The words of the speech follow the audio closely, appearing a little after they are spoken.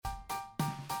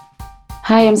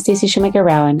Hi, I'm Stacey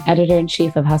Shoemaker-Rowan,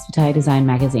 Editor-in-Chief of Hospitality Design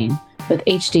Magazine, with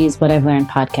HD's What I've Learned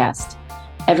podcast.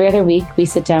 Every other week, we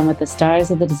sit down with the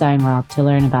stars of the design world to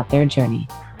learn about their journey,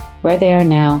 where they are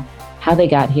now, how they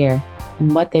got here,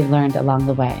 and what they've learned along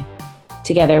the way.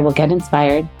 Together, we'll get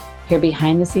inspired, hear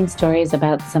behind-the-scenes stories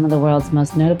about some of the world's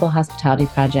most notable hospitality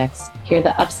projects, hear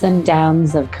the ups and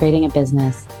downs of creating a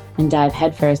business, and dive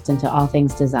headfirst into all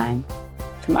things design.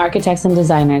 From architects and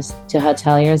designers to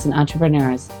hoteliers and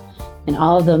entrepreneurs, and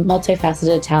all of the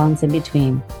multifaceted talents in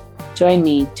between, join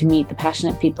me to meet the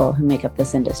passionate people who make up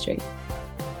this industry.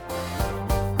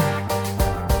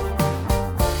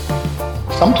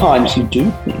 Sometimes you do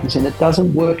things and it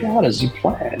doesn't work out as you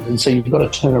planned. And so you've got to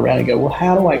turn around and go, well,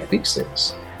 how do I fix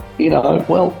this?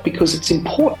 Because it's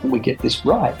important we get this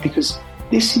right, because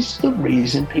this is the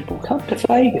reason people come to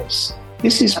Vegas.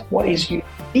 This is what is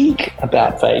unique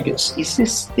about Vegas, is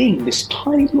this thing, this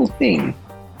tiny little thing.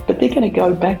 But they're going to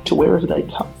go back to wherever they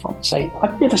come from and say,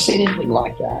 I've never seen anything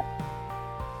like that.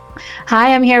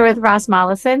 Hi, I'm here with Ross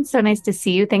Mollison. So nice to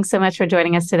see you. Thanks so much for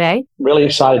joining us today. Really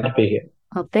excited to be here.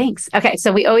 Well, thanks. Okay,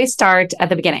 so we always start at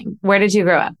the beginning. Where did you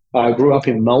grow up? I grew up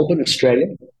in Melbourne, Australia.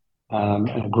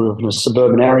 I grew up in a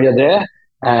suburban area there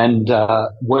and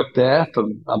worked there for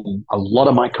a lot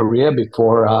of my career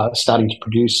before starting to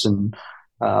produce and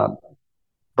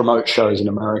promote shows in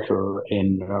America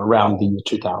in around the year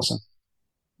 2000.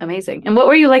 Amazing. And what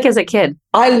were you like as a kid?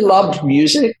 I loved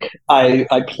music.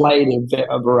 I played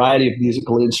a variety of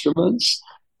musical instruments,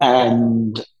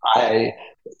 and I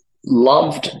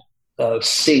loved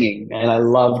singing, and I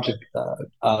loved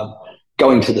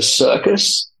going to the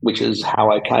circus, which is how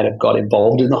I kind of got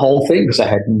involved in the whole thing, because I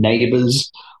had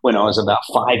neighbors when I was about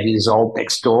 5 years old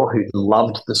next door who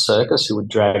loved the circus, who would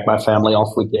drag my family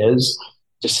off with theirs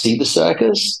to see the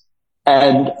circus.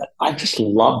 And I just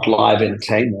loved live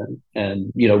entertainment.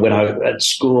 And, when I at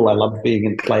school, I loved being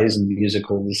in plays and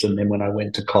musicals. And then when I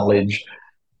went to college,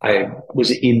 I was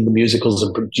in the musicals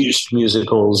and produced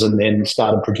musicals, and then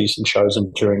started producing shows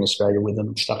and touring Australia with them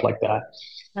and stuff like that.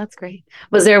 That's great.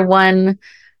 Was there one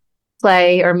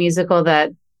play or musical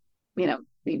that, you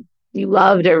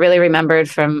loved or really remembered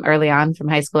from early on, from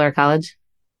high school or college?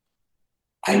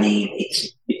 I mean,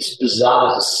 it's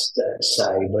bizarre to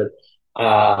say, but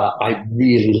I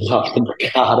really loved The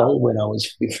Mikado when I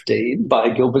was 15 by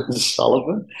Gilbert and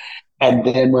Sullivan. And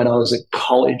then when I was at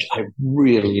college, I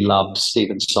really loved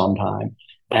Stephen Sondheim.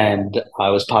 And I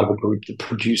was part of a group that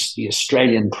produced the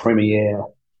Australian premiere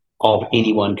of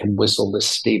Anyone Can Whistle, this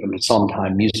Stephen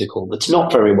Sondheim musical that's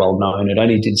not very well known. It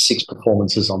only did 6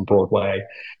 performances on Broadway.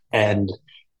 And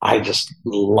I just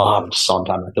loved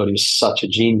Sondheim. I thought he was such a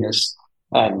genius.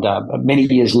 And many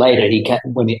years later,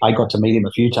 I got to meet him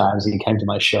a few times. He came to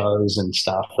my shows and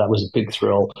stuff. That was a big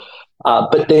thrill.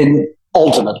 But then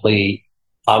ultimately,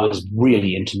 I was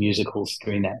really into musicals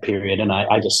during that period, and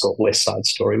I just thought West Side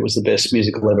Story was the best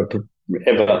musical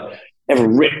ever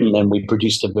written, and we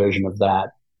produced a version of that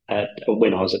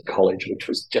when I was at college, which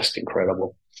was just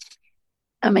incredible.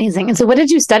 Amazing. And so, what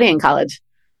did you study in college?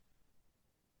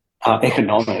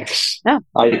 Economics. Oh.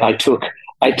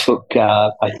 I took,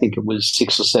 I think it was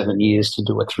 6 or 7 years to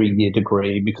do a 3-year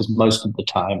degree, because most of the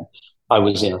time I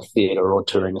was in a theatre or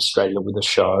touring Australia with a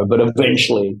show. But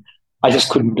eventually I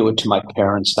just couldn't do it to my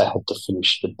parents. They had to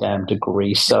finish the damn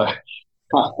degree. So,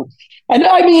 and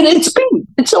I mean,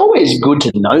 it's always good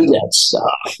to know that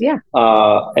stuff. Yeah.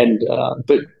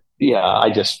 But yeah, I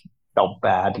just felt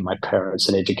bad. My parents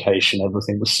and education,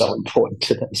 everything was so important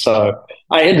to them. So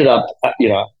I ended up,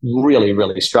 really,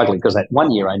 really struggling, because that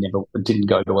 1 year I didn't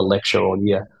go to a lecture all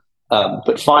year.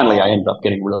 But finally I ended up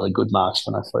getting really good marks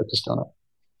when I focused on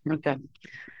it. Okay.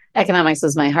 Economics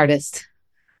was my hardest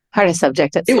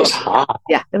subject at school. It was hard.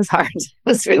 Yeah, it was hard. It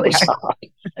was really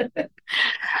hard.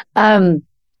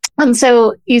 And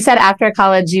so you said after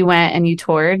college you went and you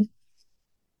toured?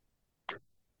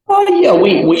 Oh, yeah,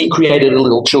 we created a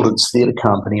little children's theatre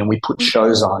company, and we put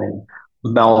shows on in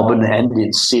Melbourne and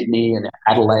in Sydney and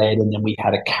Adelaide, and then we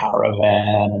had a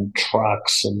caravan and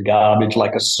trucks and garbage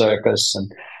like a circus,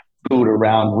 and toured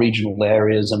around regional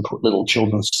areas and put little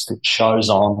children's shows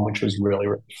on, which was really,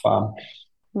 really fun.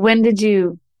 When did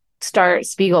you start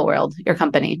Spiegelworld, your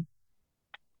company?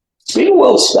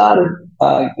 Spiegelworld started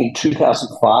in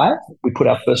 2005. We put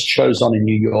our first shows on in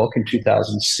New York in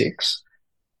 2006.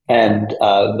 And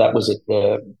that was at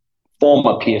the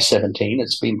former Pier 17.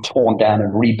 It's been torn down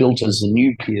and rebuilt as the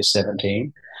new Pier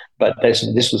 17. But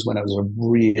this was when it was a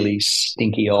really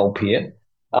stinky old pier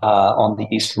on the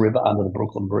East River under the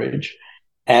Brooklyn Bridge.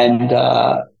 And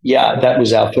that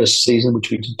was our first season,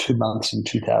 which we did 2 months in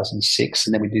 2006.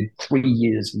 And then we did 3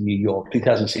 years in New York,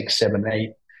 2006, 7,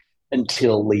 8.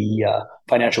 until the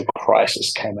financial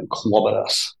crisis came and clobbered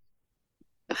us.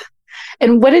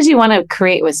 And what did you want to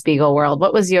create with Spiegelworld?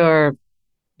 What was your,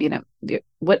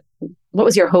 what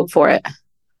was your hope for it?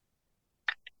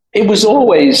 It was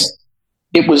always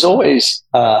it was always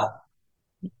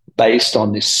based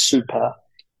on this super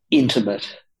intimate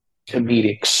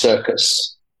comedic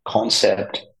circus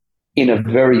concept in a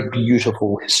very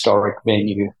beautiful historic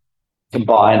venue,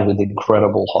 combined with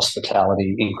incredible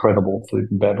hospitality, incredible food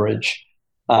and beverage.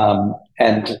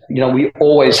 And, we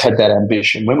always had that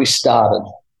ambition. When we started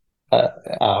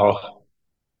our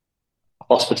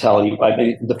hospitality, I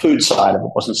mean, the food side of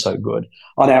it wasn't so good.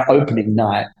 On our opening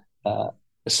night,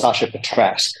 Sasha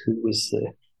Petrask, who was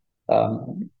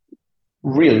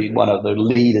really one of the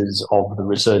leaders of the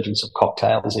resurgence of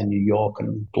cocktails in New York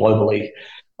and globally,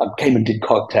 came and did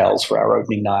cocktails for our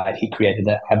opening night. He created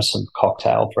that absinthe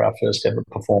cocktail for our first ever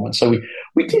performance. So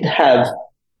we did have,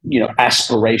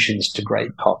 aspirations to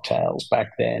great cocktails back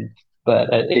then, but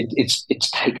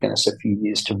it's taken us a few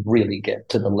years to really get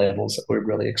to the levels that we're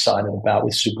really excited about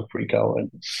with Super Frico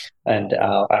and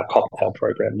our cocktail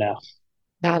program now.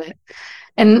 Got it.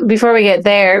 And before we get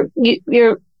there,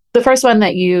 you're the first one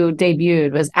that you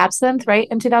debuted was Absinthe, right,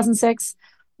 in 2006.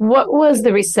 What was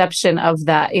the reception of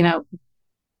that?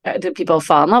 Did people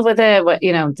fall in love with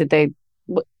it? Did they?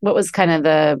 What was kind of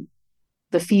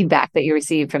the feedback that you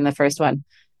received from the first one?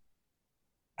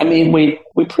 I mean, we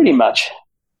pretty much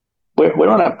we're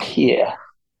on a pier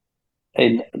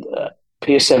in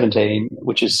Pier 17,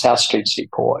 which is South Street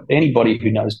Seaport. Anybody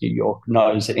who knows New York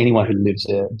knows that anyone who lives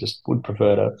there just would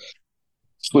prefer to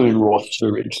swoon raw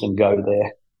sewage than go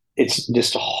there. It's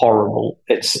just horrible.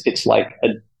 It's like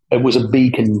it was a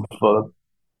beacon for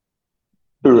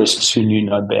tourists who knew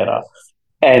no better.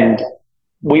 And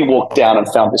we walked down and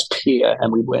found this pier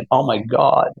and we went, oh my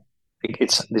God,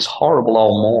 it's this horrible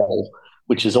old mall,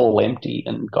 which is all empty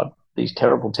and got these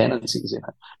terrible tenancies in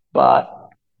it. But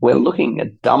we're looking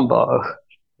at Dumbo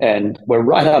and we're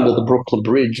right under the Brooklyn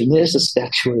Bridge and there's a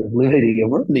Statue of Liberty and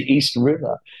we're on the East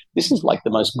River. This is like the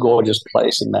most gorgeous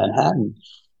place in Manhattan.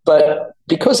 But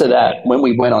because of that, when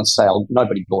we went on sale,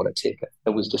 nobody bought a ticket.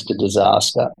 It was just a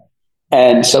disaster.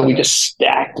 And so we just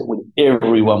stacked it with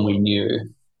everyone we knew.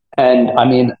 And I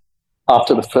mean,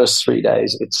 after the first 3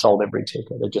 days, it sold every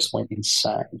ticket. It just went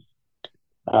insane.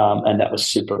 And that was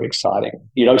super exciting.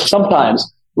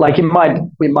 Sometimes, like in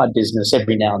my business,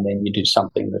 every now and then you do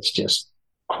something that's just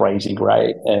crazy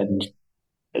great and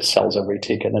it sells every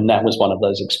ticket. And that was one of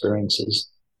those experiences.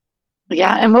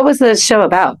 Yeah. And what was the show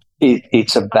about?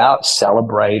 It's about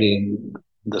celebrating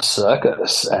the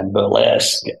circus and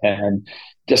burlesque and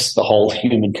just the whole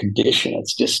human condition.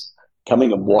 It's just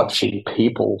coming and watching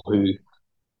people who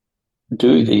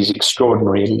do these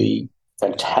extraordinarily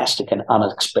fantastic and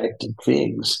unexpected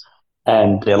things.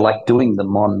 And they're like doing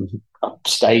them on a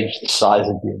stage the size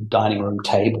of your dining room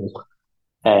table.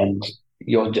 And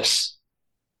you're just,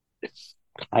 it's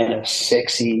kind of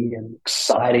sexy and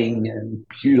exciting and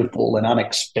beautiful and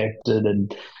unexpected.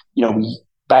 And,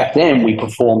 back then we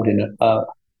performed in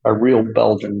a real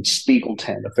Belgian Spiegel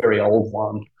tent, a very old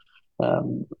one.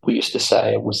 We used to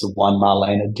say it was the one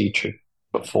Marlene Dietrich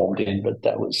performed in, but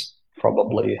that was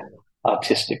probably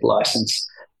artistic license.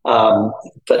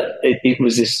 But it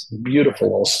was this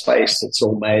beautiful old space that's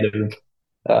all made of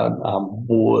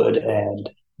wood and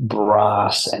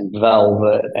brass and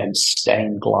velvet and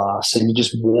stained glass. And you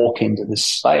just walk into this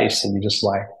space and you're just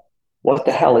like, what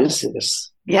the hell is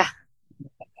this? Yeah.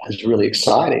 It's really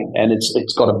exciting. And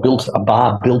it's got a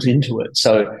bar built into it.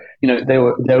 So, they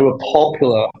were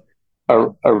popular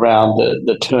around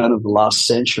the turn of the last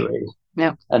century.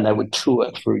 Yeah. And they would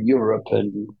tour through Europe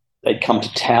and they'd come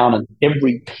to town and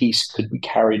every piece could be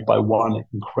carried by one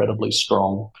incredibly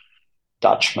strong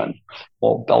Dutchman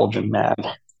or Belgian man.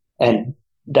 And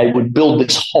they would build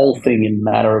this whole thing in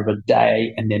a matter of a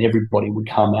day and then everybody would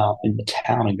come out in the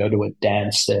town and go to a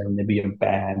dance there and there'd be a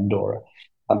band or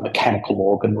a mechanical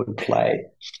organ would play.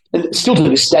 And still to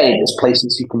this day, there's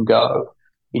places you can go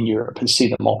in Europe and see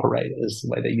them operate as the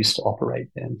way they used to operate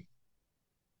then.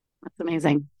 That's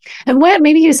amazing. And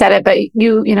maybe you said it, but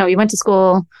you went to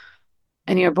school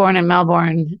and you were born in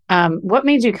Melbourne. What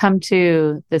made you come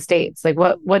to the States? Like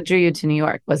what drew you to New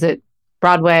York? Was it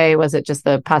Broadway? Was it just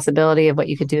the possibility of what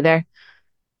you could do there?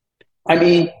 I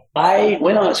mean,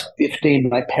 when I was 15,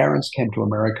 my parents came to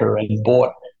America and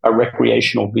bought a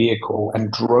recreational vehicle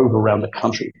and drove around the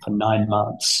country for 9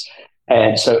 months.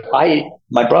 And so my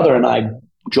brother and I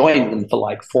joined them for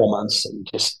like 4 months and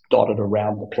just dotted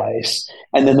around the place.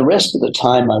 And then the rest of the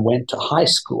time I went to high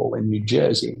school in New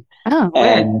Jersey. Oh,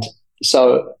 and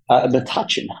so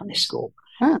Metuchen High School.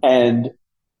 Oh. And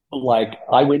like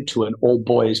I went to an all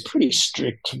boys, pretty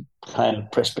strict kind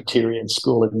of Presbyterian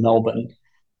school in Melbourne,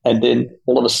 and then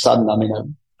all of a sudden I'm in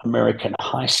an American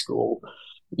high school.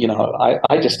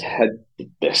 I just had the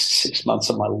best 6 months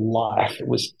of my life. It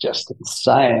was just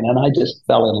insane, and I just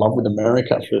fell in love with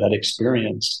America through that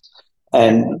experience.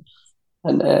 And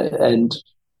and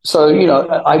so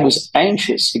I was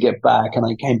anxious to get back, and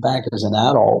I came back as an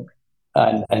adult,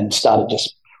 and started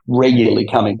just regularly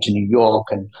coming to New York.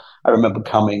 And I remember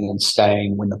coming and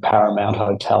staying when the Paramount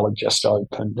Hotel had just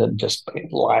opened, and just being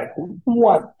like,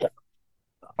 "What the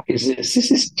fuck is this?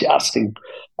 This is just."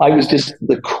 I was just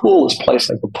the coolest place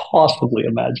I could possibly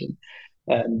imagine,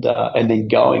 and then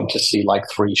going to see like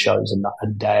three shows a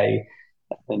day,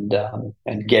 and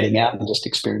getting out and just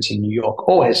experiencing New York.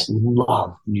 Always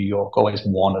loved New York. Always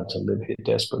wanted to live here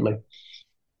desperately.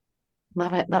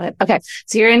 Love it. Love it. Okay.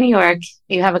 So you're in New York,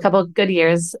 you have a couple of good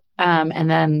years, and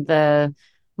then the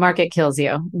market kills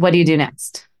you. What do you do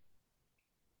next?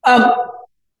 Um,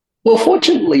 well,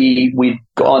 fortunately, we'd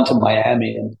gone to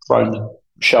Miami and thrown the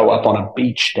show up on a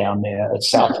beach down there at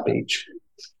South Beach,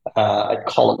 at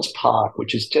Collins Park,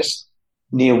 which is just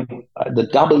near the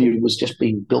W was just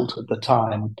being built at the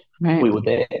time Right. we were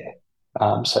there.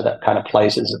 So that kind of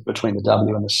places it between the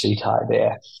W and the C tie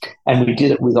there. And we did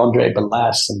it with Andre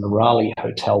Balas and the Raleigh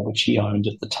Hotel, which he owned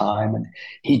at the time. And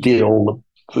he did all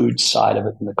the food side of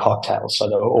it and the cocktails. So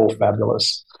they were all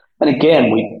fabulous. And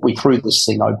again, we threw this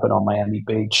thing open on Miami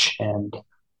Beach, and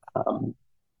um,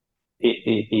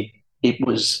 it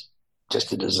was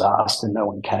just a disaster. No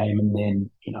one came. And then,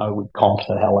 we comped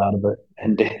the hell out of it.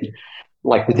 And then,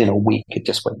 like within a week, it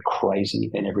just went crazy,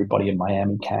 and everybody in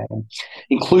Miami came,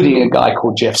 including a guy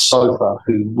called Jeff Sofa,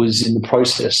 who was in the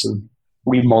process of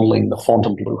remodeling the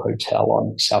Fontainebleau Hotel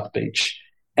on South Beach,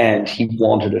 and he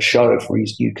wanted a show for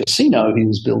his new casino he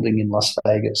was building in Las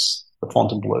Vegas, the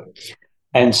Fontainebleau.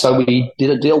 And so we did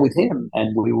a deal with him,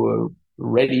 and we were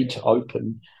ready to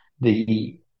open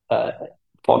the uh,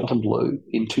 Fontainebleau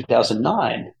in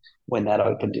 2009 when that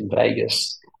opened in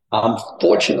Vegas.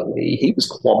 Unfortunately, he was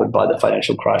clobbered by the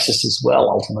financial crisis as well,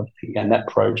 ultimately, and that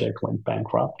project went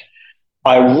bankrupt.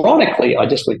 Ironically, I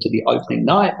just went to the opening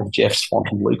night of Jeff's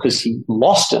Fontainebleau because he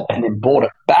lost it and then bought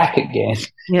it back again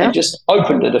Yeah. and just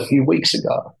opened it a few weeks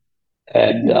ago.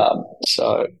 And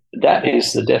so that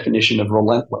is the definition of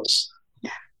relentless.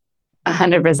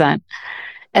 100%.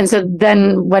 And so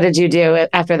then what did you do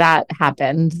after that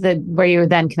happened? Were you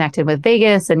then connected with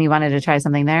Vegas and you wanted to try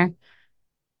something there?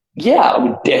 Yeah,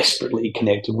 we desperately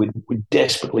connected. We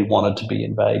desperately wanted to be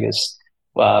in Vegas.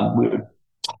 We were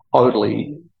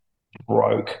totally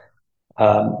broke.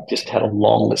 Just had a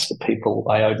long list of people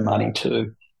I owed money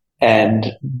to,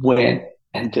 and went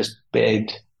and just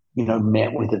begged.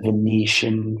 Met with a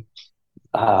Venetian,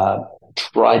 uh,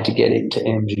 tried to get into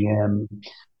MGM,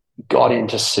 got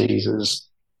into Caesars,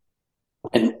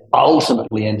 and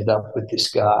ultimately ended up with this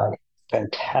guy,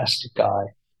 fantastic guy,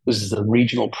 was the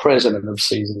regional president of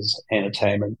Caesars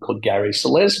Entertainment, called Gary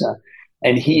Selesner.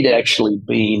 And he'd actually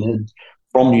been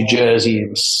from New Jersey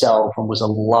himself and was a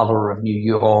lover of New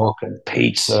York and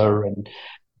pizza, and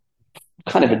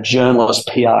kind of a journalist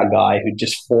PR guy who'd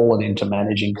just fallen into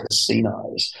managing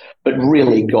casinos, but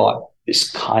really got this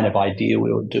kind of idea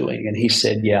we were doing. And he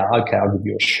said, "Yeah, okay, I'll give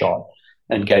you a shot,"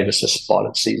 and gave us a spot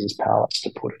at Caesar's Palace to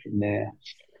put it in there.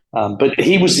 But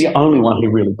he was the only one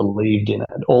who really believed in it.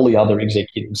 All the other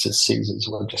executives at Caesars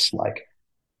were just like,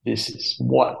 "This is,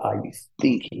 what are you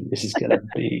thinking? This is going to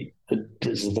be a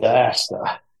disaster."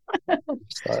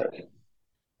 So,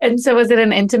 And so was it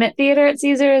an intimate theater at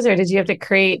Caesars, or did you have to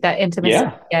create that intimacy?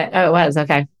 yeah, Yeah. Oh, it was.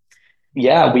 Okay.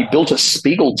 yeah, we built a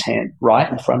Spiegel tent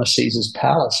right in front of Caesar's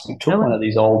Palace. We took Oh, one of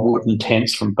these old wooden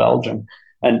tents from Belgium,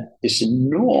 and this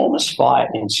enormous fight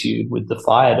ensued with the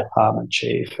fire department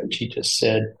chief. And she just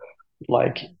said,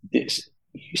 like, "This,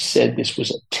 you said this was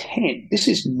a tent. This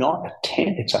is not a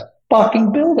tent. It's a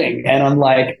fucking building." And I'm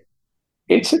like,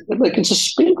 it's a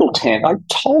Spiegel tent. I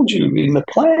told you in the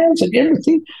plans and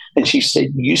everything." And she said,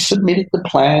 "You submitted the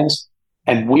plans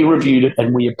and we reviewed it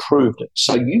and we approved it.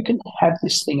 So you can have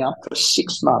this thing up for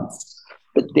 6 months,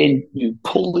 but then you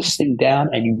pull this thing down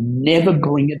and you never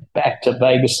bring it back to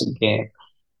Vegas again."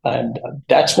 And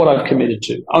that's what I've committed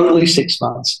to. Only 6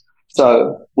 months.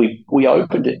 So we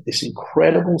opened it. This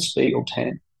incredible Spiegel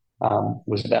tent,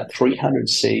 was about 300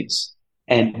 seats,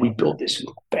 and we built this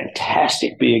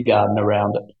fantastic beer garden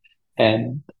around it.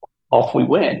 And off we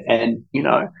went. And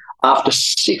after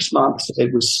 6 months,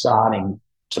 it was starting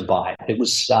to bite. It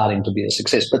was starting to be a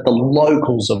success. But the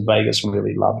locals of Vegas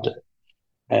really loved it,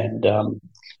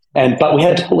 but we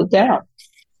had to pull it down.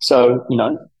 So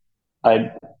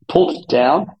I pulled it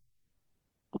down,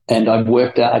 And I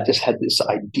just had this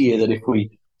idea that if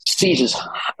Caesars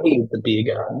hated the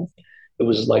beer garden. It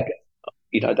was like,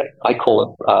 I call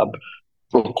it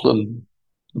Brooklyn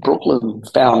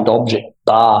found object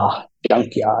bar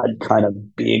junkyard kind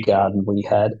of beer garden we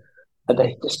had. And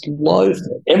they just loathed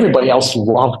it. Everybody else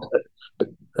loved it. But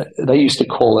they used to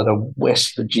call it a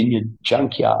West Virginia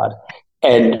junkyard.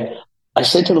 And I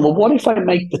said to them, well, what if I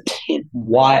make the tent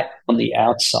white on the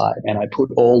outside and I put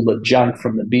all the junk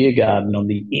from the beer garden on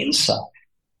the inside?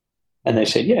 And they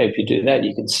said, yeah, if you do that,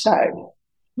 you can stay.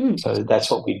 So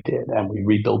that's what we did. And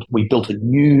we built a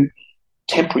new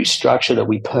temporary structure that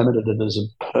we permitted it as a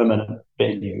permanent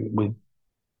venue with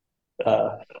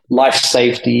life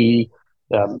safety,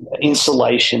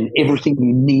 insulation, everything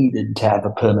you needed to have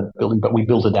a permanent building. But we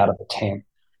built it out of a tent,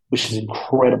 which is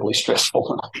incredibly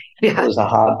stressful. It was a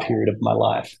hard period of my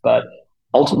life. But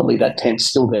ultimately, that tent's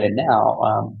still there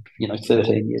now,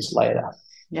 13 years later.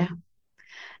 Yeah.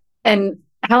 And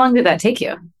how long did that take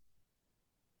you?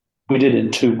 We did it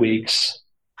in 2 weeks,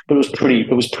 but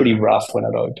it was pretty rough when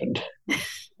it opened.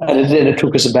 And then it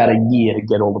took us about a year to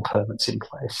get all the permits in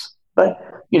place. But,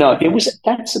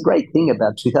 that's the great thing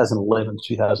about 2011,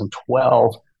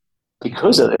 2012,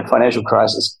 because of the financial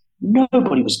crisis,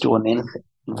 nobody was doing anything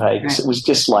in Vegas. Right. It was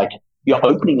just like, you're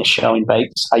opening a show in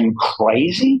Vegas. Are you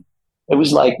crazy? It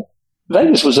was like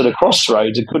Vegas was at a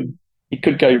crossroads. It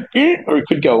could go or it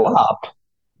could go up.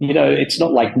 It's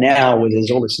not like now where there's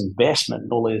all this investment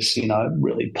and all this,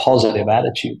 really positive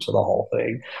attitude to the whole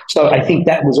thing. So I think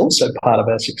that was also part of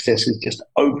our success, is just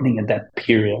opening at that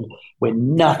period where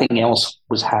nothing else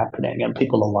was happening. And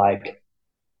people are like,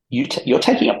 you're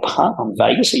taking a punt on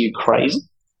Vegas? Are you crazy?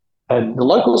 And the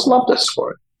locals loved us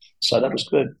for it. So that was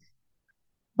good.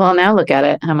 Well, now look at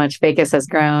it, how much Vegas has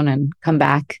grown and come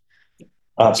back.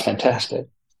 Oh, it's fantastic.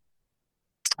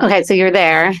 Okay, so you're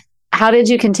there. How did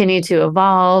you continue to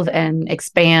evolve and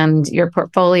expand your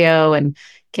portfolio and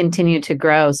continue to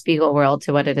grow Spiegelworld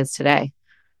to what it is today?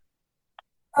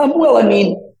 Well, I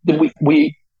mean,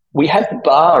 we had the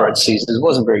bar at Caesars. It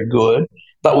wasn't very good,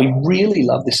 but we really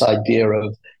loved this idea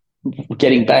of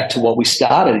getting back to what we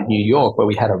started in New York, where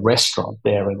we had a restaurant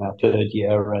there in our third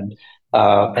year, and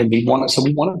we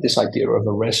wanted this idea of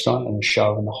a restaurant and a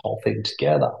show and the whole thing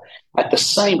together. At the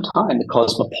same time, the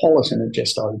Cosmopolitan had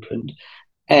just opened.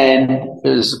 And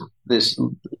there's this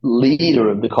leader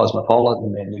of the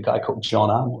Cosmopolitan, a guy called John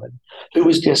Unwin, who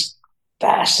was just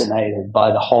fascinated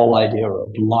by the whole idea of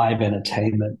live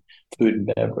entertainment, food and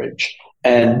beverage.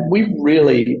 And we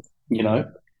really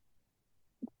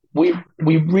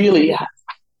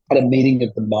had a meeting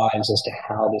of the minds as to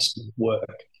how this would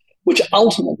work, which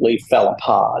ultimately fell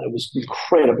apart. It was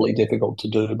incredibly difficult to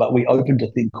do, but we opened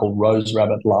a thing called Rose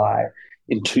Rabbit Lie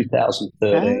in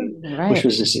 2013, right, which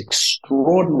was this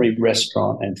extraordinary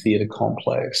restaurant and theatre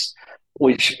complex,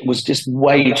 which was just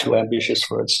way too ambitious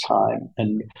for its time,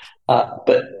 and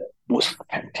but was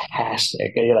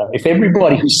fantastic. If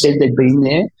everybody who said they'd been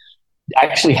there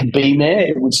actually had been there,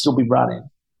 it would still be running.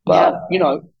 But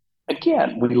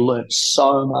again, we learned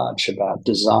so much about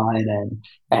design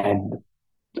and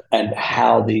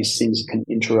how these things can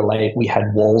interrelate. We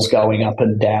had walls going up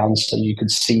and down so you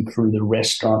could see through the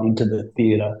restaurant into the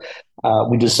theatre.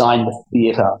 We designed the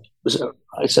theatre.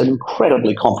 It's an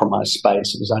incredibly compromised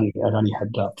space. It only had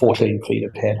 14 feet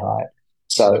of head height,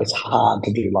 so it's hard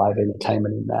to do live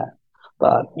entertainment in that.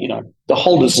 But the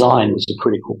whole design was a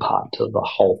critical part to the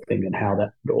whole thing and how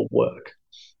that would all work.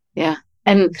 Yeah,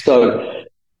 and so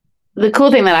the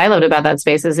cool thing that I loved about that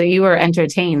space is that you were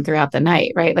entertained throughout the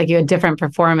night, right? Like you had different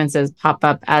performances pop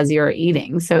up as you were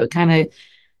eating. So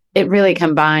it really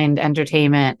combined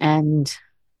entertainment and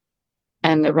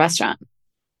the restaurant.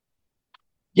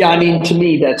 Yeah, I mean, to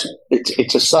me,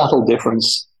 it's a subtle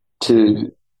difference to,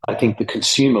 I think, the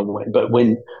consumer, but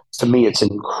to me, it's an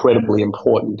incredibly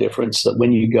important difference that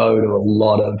when you go to a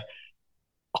lot of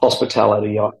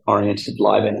hospitality-oriented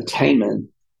live entertainment,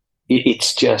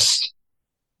 it's just,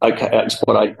 okay, it's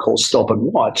what I call stop and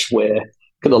watch, where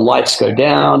the lights go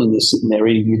down and you're sitting there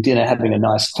eating your dinner, having a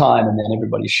nice time, and then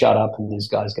everybody shut up and this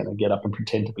guy's going to get up and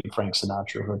pretend to be Frank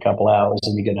Sinatra for a couple hours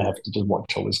and you're going to have to just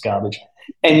watch all this garbage.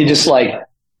 And you're just like,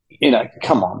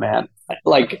 come on, man.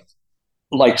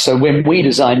 So when we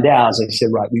designed ours, I said,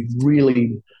 right, we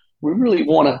really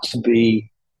want it to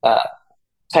be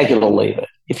take it or leave it.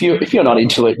 If you're not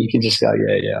into it, you can just go,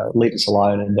 yeah, leave us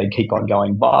alone, and then keep on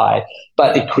going by.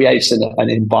 But it creates an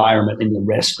environment in the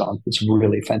restaurant that's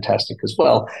really fantastic as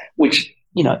well, which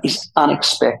is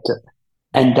unexpected,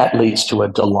 and that leads to a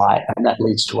delight, and that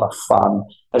leads to a fun,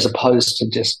 as opposed to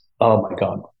just, oh my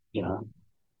god,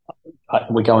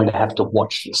 we're going to have to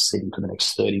watch this thing for the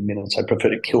next 30 minutes. I prefer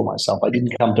to kill myself. I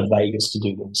didn't come to Vegas to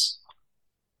do this.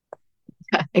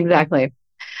 Exactly.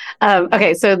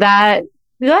 Okay, so that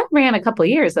ran a couple of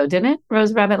years though, didn't it?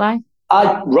 Rose Rabbit Lie.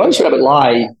 Rose Rabbit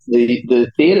Lie,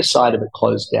 the theatre side of it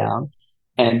closed down,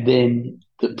 and then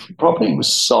the property was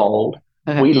sold.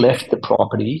 Okay. We left the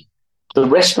property. The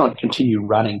restaurant continued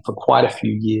running for quite a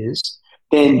few years.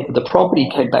 Then the property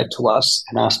came back to us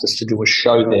and asked us to do a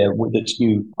show there with its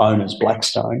new owners,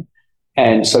 Blackstone.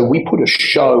 And so we put a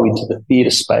show into the theatre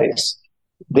space.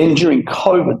 Then during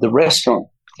COVID, the restaurant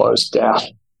closed down,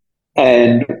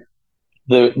 and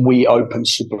we opened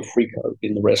Super Frico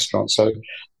in the restaurant. So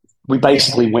we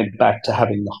basically went back to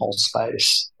having the whole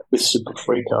space with Super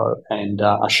Frico and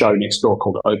a show next door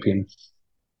called Opium.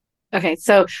 Okay,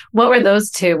 so what were those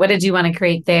two? What did you want to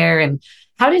create there, and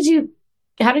how did you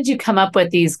come up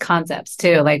with these concepts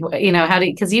too? Like,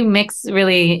 because you mix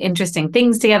really interesting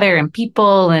things together and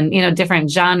people and different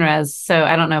genres. So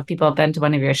I don't know if people have been to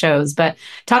one of your shows, but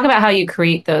talk about how you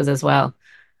create those as well.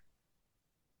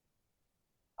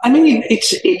 I mean,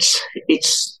 it's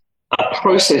a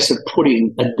process of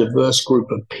putting a diverse group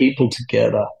of people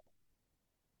together.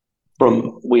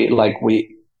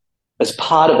 As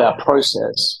part of our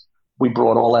process, we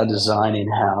brought all our design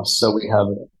in-house. So we have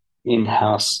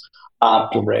in-house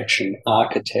art direction,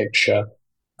 architecture,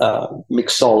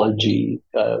 mixology,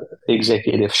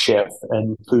 executive chef,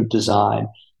 and food design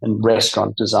and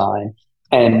restaurant design.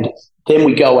 And then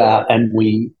we go out and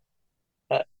we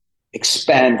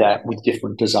expand that with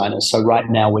different designers. So right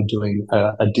now we're doing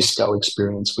a disco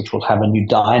experience, which will have a new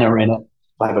diner in it.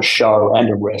 We'll have a show and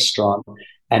a restaurant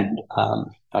and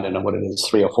I don't know what it is,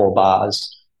 3 or 4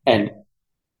 bars. And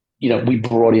we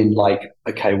brought in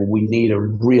we need a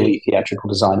really theatrical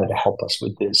designer to help us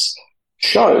with this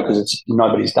show because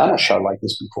nobody's done a show like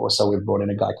this before. So we brought in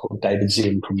a guy called David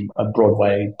Zinn from a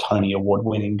Broadway Tony Award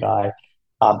winning guy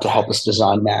to help us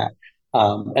design that.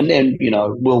 And then,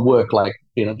 we'll work like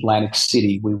in Atlantic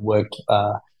City. We worked,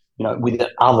 with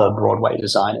other Broadway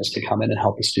designers to come in and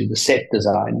help us do the set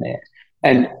design there.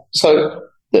 And so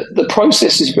the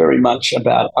process is very much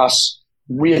about us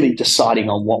really deciding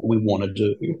on what we want to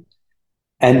do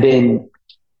and then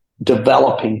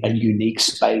developing a unique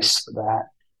space for that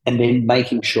and then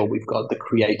making sure we've got the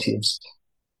creatives,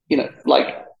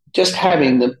 just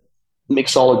having the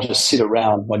mixologists sit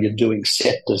around while you're doing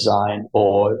set design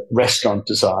or restaurant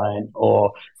design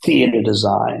or theater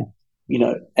design,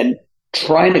 and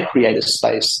trying to create a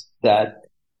space that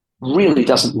really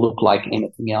doesn't look like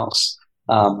anything else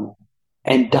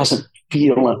and doesn't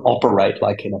feel and operate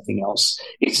like anything else.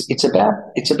 It's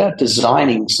about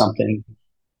designing something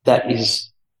that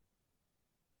is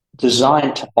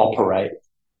designed to operate.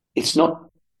 It's not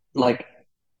like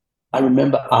I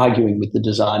remember arguing with the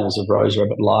designers of Rose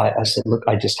Rabbit Lie. I said, "Look,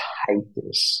 I just hate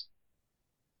this."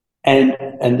 And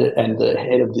the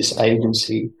head of this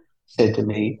agency said to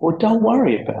me, "Well, don't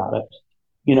worry about it.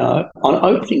 On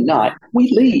opening night,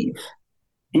 we leave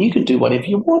and you can do whatever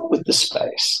you want with the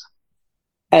space."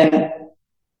 And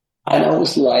I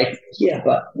was like, "Yeah,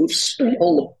 but we've spent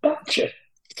all the budget."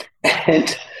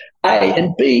 And A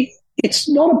and B, it's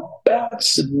not about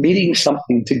submitting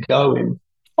something to go in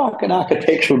fucking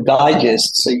Architectural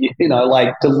Digest, so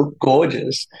to look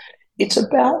gorgeous. It's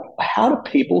about how do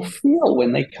people feel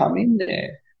when they come in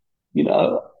there,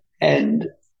 and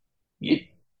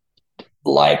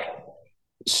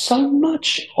so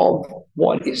much of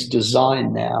what is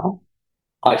designed now,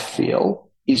 I feel,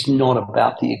 is not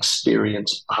about the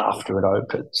experience after it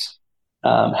opens.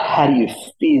 How do you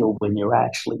feel when you're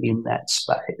actually in that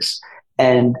space?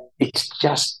 And it's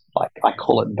just like, I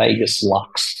call it Vegas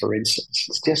Lux, for instance.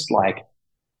 It's just like,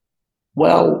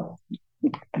 well,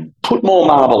 put more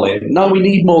marble in. No, we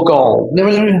need more gold.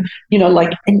 And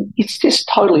it's just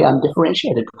totally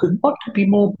undifferentiated because what could be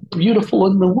more beautiful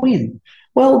than the Wynn?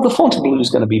 Well, the Fontainebleau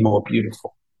is going to be more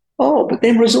beautiful. Oh, but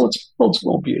then Resorts World's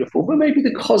more beautiful. But maybe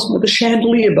the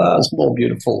Chandelier Bar is more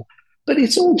beautiful. But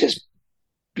it's all just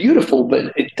beautiful,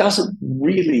 but it doesn't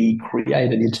really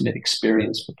create an intimate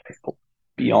experience for people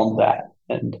beyond that.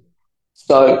 And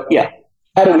so,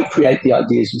 how do we create the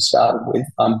ideas you started with?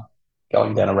 I'm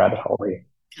going down a rabbit hole here.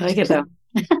 I like it though.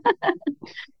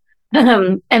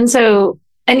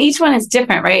 And each one is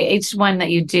different, right? Each one that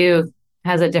you do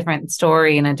has a different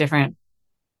story and a different,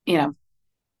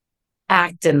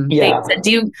 act and things.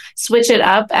 Do you switch it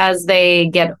up as they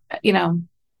get,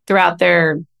 throughout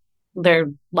their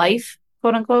life,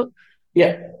 quote unquote?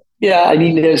 Yeah. I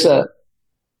mean, there's a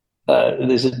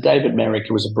David Merrick,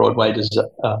 who was a Broadway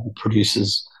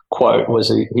producer's quote.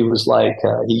 He was like,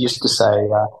 he used to say,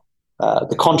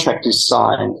 the contract is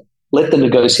signed, let the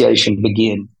negotiation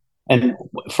begin. And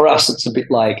for us, it's a bit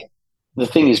like the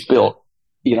thing is built,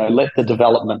 let the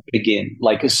development begin.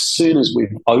 Like as soon as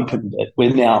we've opened it,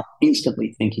 we're now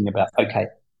instantly thinking about, okay,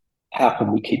 how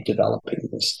can we keep developing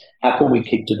this? How can we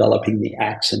keep developing the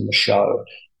acts in the show?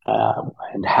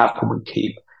 And how can we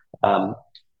keep,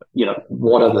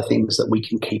 what are the things that we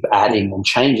can keep adding and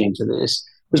changing to this?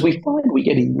 Because we find we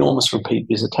get enormous repeat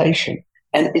visitation.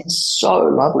 And it's so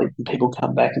lovely when people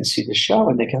come back and see the show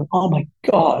and they go, oh my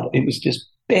God, it was just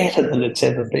better than it's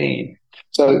ever been.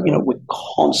 So, we're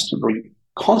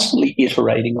constantly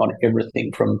iterating on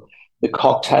everything from the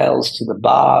cocktails to the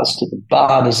bars, to the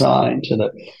bar design, to the,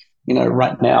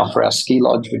 right now for our ski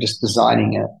lodge, we're just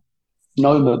designing a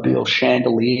snowmobile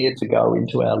chandelier to go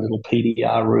into our little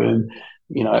PDR room,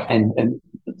 and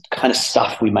kind of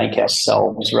stuff we make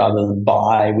ourselves rather than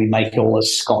buy. We make all the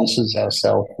sconces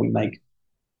ourselves. We make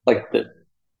like the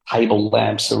table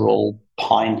lamps are all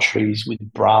pine trees with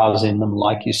bras in them,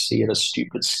 like you see at a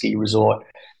stupid ski resort.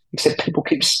 Except people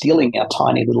keep stealing our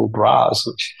tiny little bras,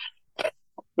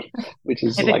 which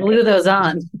is like glue those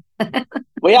on.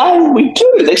 we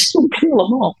do. They still peel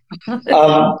them off.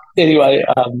 Anyway,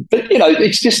 but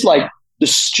it's just like the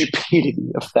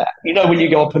stupidity of that. When you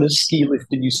go up in a ski lift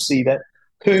and you see that,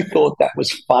 who thought that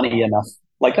was funny enough?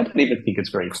 Like, I don't even think it's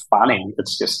very funny.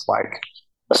 It's just like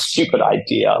a stupid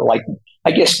idea. Like,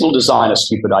 I guess we'll design a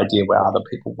stupid idea where other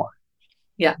people won't.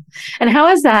 Yeah. And how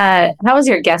has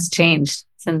your guest changed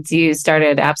since you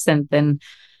started Absinthe in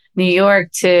New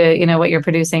York to, what you're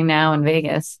producing now in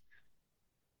Vegas?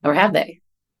 Or have they?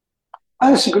 Oh,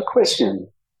 that's a good question.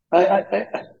 I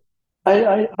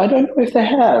don't know if they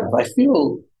have. I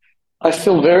feel a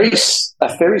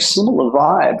very similar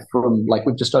vibe from, like,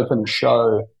 we've just opened a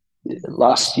show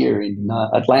last year in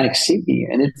Atlantic City,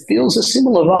 and it feels a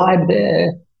similar vibe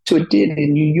there to it did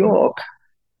in New York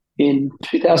in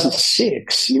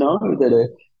 2006. That are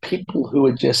people who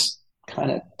are just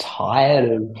kind of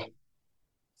tired of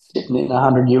sitting in a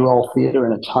 100-year-old theatre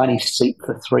in a tiny seat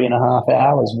for 3.5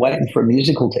 hours waiting for a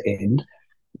musical to end.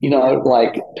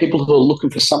 Like people who are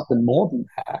looking for something more than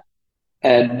that.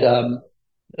 And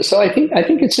so I think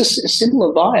it's a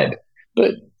similar vibe,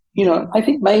 but I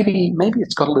think maybe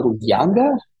it's got a little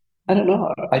younger. I don't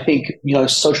know. I think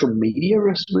social media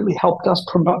has really helped us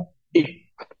promote it.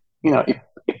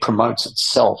 It promotes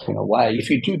itself in a way. If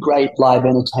you do great live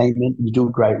entertainment, you do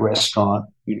a great restaurant,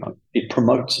 it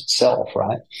promotes itself,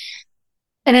 right?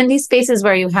 And in these spaces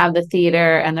where you have the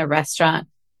theater and the restaurant,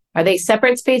 are they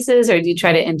separate spaces, or do you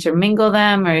try to intermingle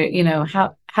them, or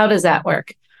how does that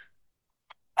work?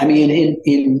 I mean,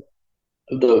 in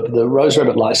the Rose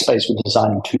Rabbit Live space we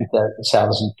designed in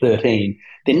 2013,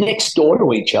 they're next door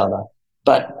to each other,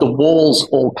 but the walls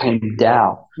all came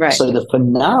down. Right. So the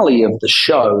finale of the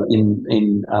show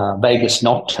in Vegas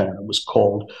Nocturne was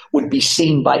called, would be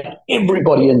seen by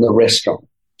everybody in the restaurant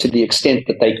to the extent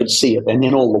that they could see it, and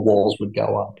then all the walls would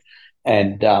go up.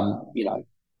 And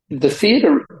the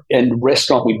theater and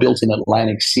restaurant we built in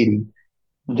Atlantic City,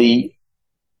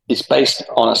 it's based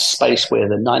on a space where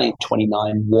the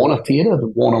 1929 Warner Theatre, the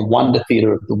Warner Wonder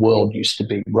Theatre of the world, used to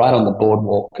be, right on the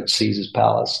boardwalk at Caesar's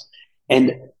Palace.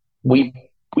 And we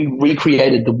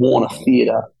recreated the Warner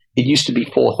Theatre. It used to be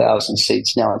 4,000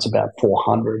 seats. Now it's about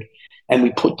 400. And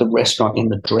we put the restaurant in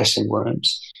the dressing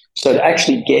rooms. So to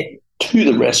actually get to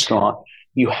the restaurant,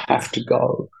 you have to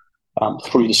go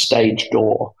through the stage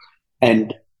door.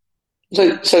 And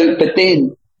but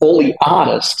then all the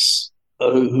artists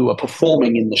who are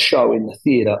performing in the show in the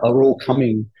theatre are all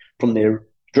coming from their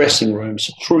dressing rooms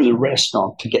through the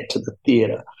restaurant to get to the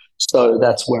theatre. So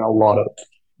that's where a lot of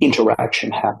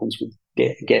interaction happens with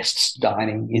guests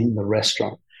dining in the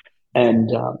restaurant. And,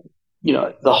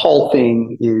 the whole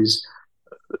thing is,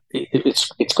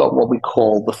 it's got what we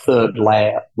call the third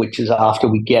layer, which is after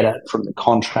we get it from the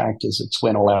contractors. It's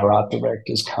when all our art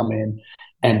directors come in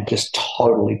and just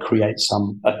totally create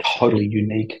a totally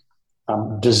unique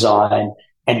design.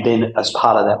 And then as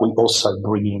part of that, we also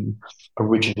bring in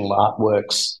original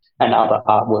artworks and other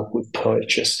artwork we've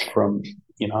purchased from,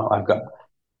 I've got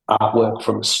artwork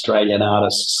from Australian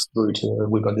artists through to,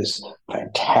 we've got this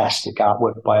fantastic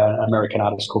artwork by an American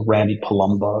artist called Randy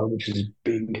Palumbo, which is a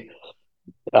big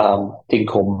thing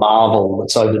called Marvel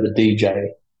that's over the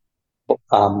DJ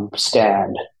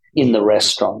stand in the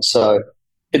restaurant. So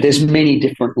there's many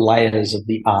different layers of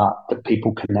the art that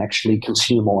people can actually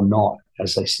consume or not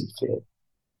as they see fit.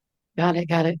 Got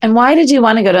it. And why did you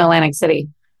want to go to Atlantic City?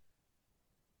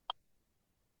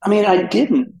 I mean, I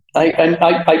didn't. I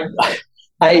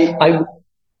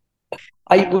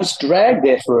I was dragged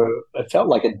there it felt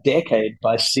like a decade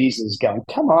by Caesars going,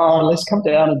 come on, let's come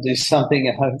down and do something.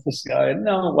 And I was just going,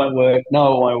 no, it won't work.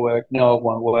 No, it won't work. No, it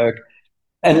won't work.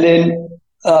 And then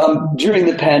during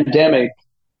the pandemic,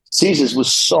 Caesars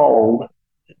was sold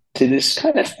to this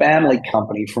kind of family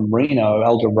company from Reno,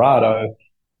 El Dorado.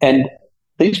 And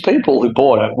these people who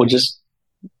bought it were just,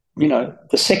 the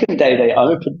second day they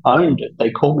owned it, they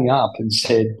called me up and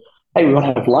said, hey, we want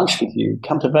to have lunch with you.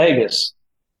 Come to Vegas.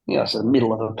 It's the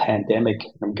middle of a pandemic.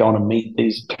 I'm going to meet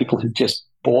these people who just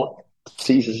bought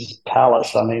Caesar's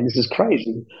Palace. I mean, this is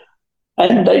crazy.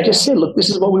 And they just said, look, this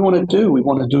is what we want to do. We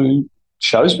want to do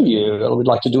shows with you. We'd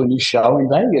like to do a new show in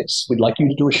Vegas. We'd like you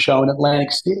to do a show in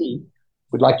Atlantic City.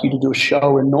 We'd like you to do a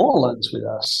show in New Orleans with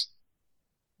us.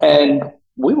 And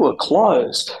we were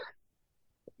closed.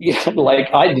 Yeah, like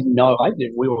I didn't know.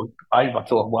 I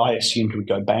thought, well, I assumed we'd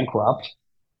go bankrupt.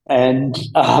 And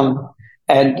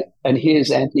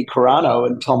here's Anthony Carano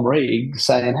and Tom Reeg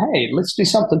saying, hey, let's do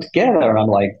something together. And I'm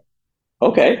like,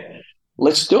 okay,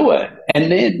 let's do it.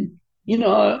 And then,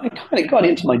 I kind of got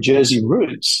into my Jersey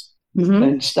roots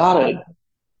and started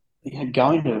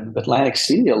going to Atlantic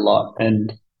City a lot.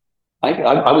 And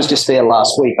I was just there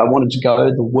last week. I wanted to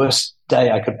go the worst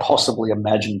day I could possibly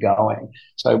imagine going.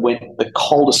 So I went the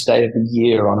coldest day of the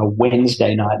year on a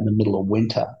Wednesday night in the middle of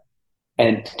winter,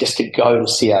 and just to go to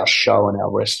see our show and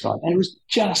our restaurant. And it was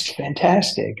just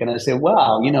fantastic. And I said,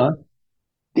 wow,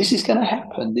 this is going to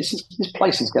happen. This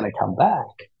place is going to come back.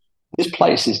 This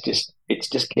place is it's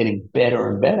just getting better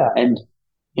and better. And,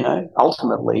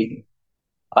 ultimately,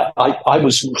 I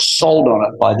was sold on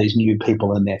it by these new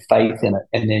people and their faith in it,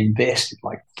 and they invested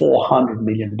like $400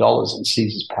 million in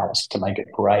Caesar's Palace to make it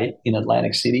great in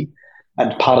Atlantic City.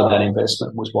 And part of that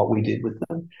investment was what we did with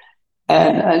them.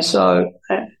 And so,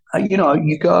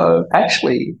 you go,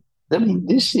 actually, I mean,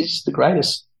 this is the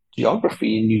greatest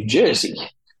geography in New Jersey.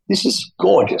 This is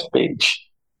gorgeous beach.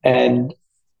 And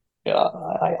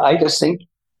I just think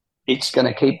it's going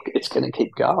to keep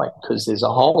going because there's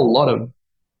a whole lot of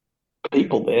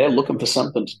people there looking for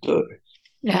something to do.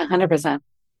 Yeah, 100%.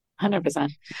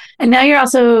 100%. And now you're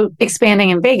also expanding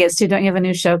in Vegas too. Don't you have a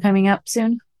new show coming up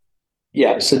soon?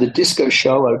 Yeah. So the disco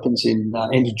show opens in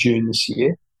end of June this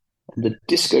year. And the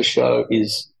disco show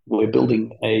we're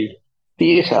building a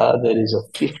theatre that is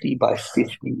a 50 by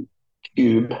 50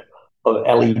 cube of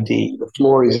LED. The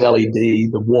floor is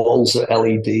LED. The walls are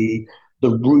LED.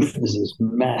 The roof is this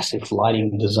massive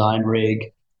lighting design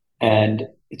rig. And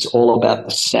it's all about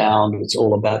the sound. It's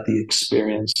all about the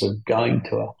experience of going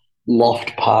to a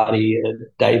loft party at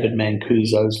David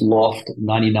Mancuso's loft at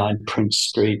 99 Prince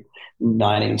Street in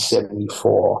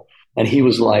 1974. And he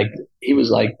was like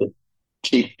the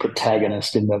chief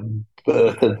protagonist in the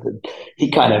birth of he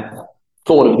kind of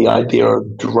thought of the idea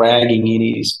of dragging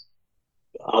in his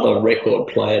other record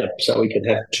player so he could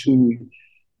have two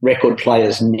record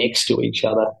players next to each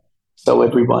other. So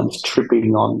everyone's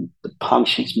tripping on the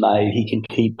punch he's made. He can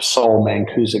keep Soul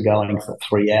Mancuso going for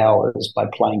 3 hours by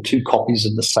playing two copies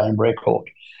of the same record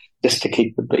just to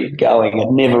keep the beat going.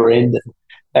 It never ended.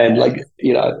 And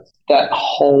that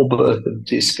whole birth of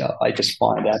disco, I just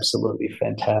find absolutely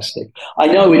fantastic. I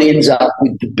know it ends up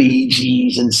with the Bee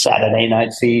Gees and Saturday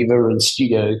Night Fever and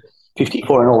Studio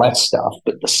 54 and all that stuff,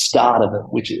 but the start of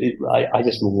it, I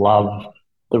just love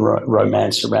the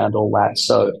romance around all that.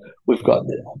 So we've got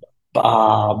the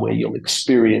bar where you'll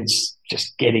experience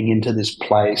just getting into this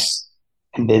place,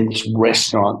 and then this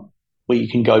restaurant where you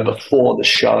can go before the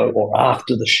show or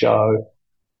after the show.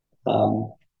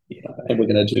 And we're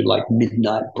going to do like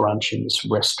midnight brunch in this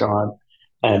restaurant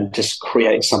and just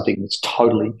create something that's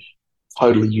totally,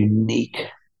 totally unique.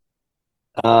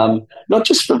 Not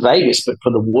just for Vegas, but for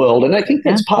the world. And I think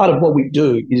that's part of what we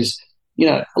do is,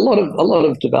 a lot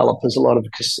of developers, a lot of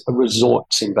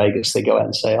resorts in Vegas, they go out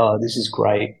and say, oh, this is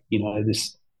great.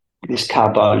 This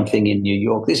Carbone thing in New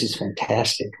York, this is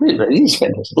fantastic. It is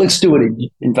fantastic. Let's do it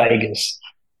in Vegas.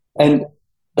 And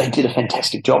they did a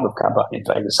fantastic job of Carbone in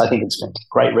Vegas. I think it's a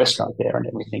great restaurant there and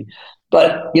everything.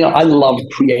 But, I love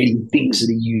creating things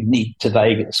that are unique to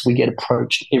Vegas. We get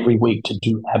approached every week to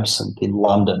do absinthe in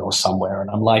London or somewhere. And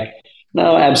I'm like,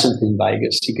 no, absinthe in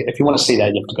Vegas. If you want to see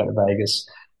that, you have to go to Vegas.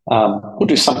 We'll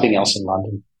do something else in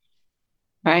London.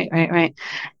 Right.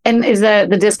 And is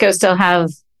the disco still have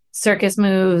circus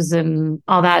moves and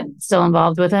all that still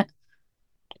involved with it?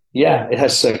 Yeah, it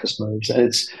has circus moves. And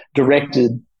it's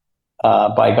directed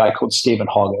by a guy called Stephen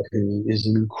Hoggett, who is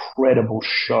an incredible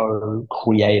show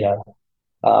creator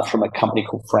from a company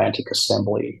called Frantic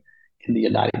Assembly in the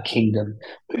United Kingdom,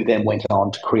 who then went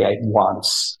on to create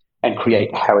Once and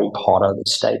create Harry Potter, the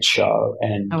stage show,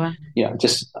 and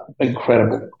just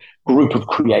incredible group of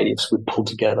creatives we pulled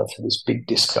together for this big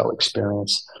disco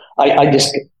experience. I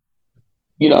just,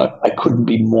 I couldn't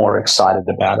be more excited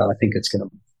about it. I think it's going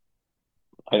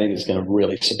to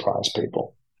really surprise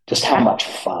people just how much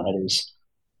fun it is.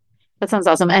 That sounds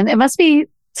awesome. And it must be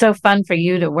so fun for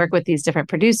you to work with these different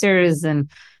producers and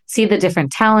see the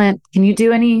different talent. Can you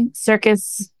do any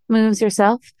circus moves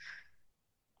yourself?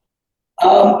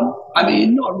 I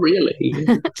mean, not really.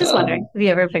 Just wondering if you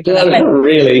ever picked one No, up. not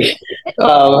really.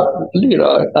 I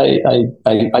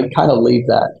kind of leave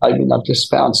that. I mean, I've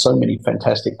just found so many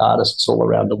fantastic artists all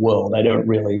around the world. I don't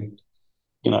really,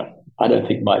 I don't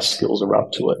think my skills are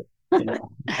up to it.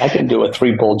 I can do a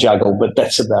three-ball juggle, but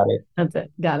that's about it. That's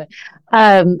it. Got it.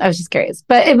 I was just curious,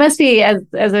 but it must be, as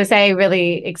I say,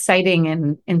 really exciting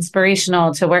and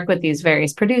inspirational to work with these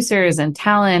various producers and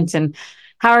talent. And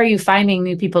how are you finding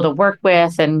new people to work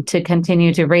with and to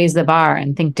continue to raise the bar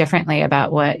and think differently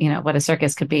about what a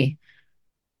circus could be?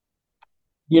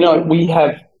 We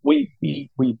have we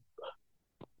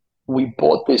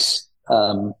bought this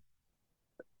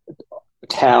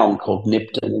town called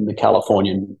Nipton in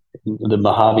the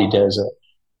Mojave Desert,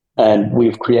 and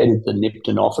we've created the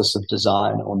Nipton Office of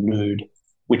Design, or NUDE,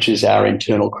 which is our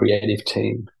internal creative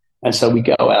team. And so we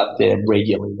go out there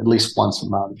regularly, at least once a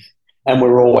month, and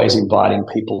we're always inviting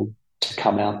people to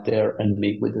come out there and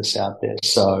meet with us out there.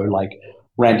 So like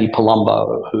Randy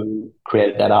Palumbo, who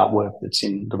created that artwork that's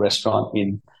in the restaurant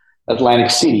in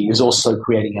Atlantic City, is also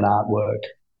creating an artwork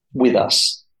with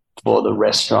us for the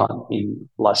restaurant in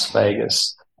Las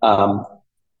Vegas.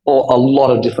 Or a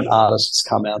lot of different artists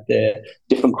come out there,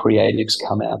 different creatives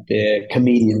come out there,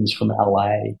 comedians from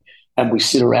LA, and we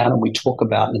sit around and we talk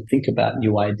about and think about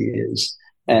new ideas.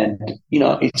 And,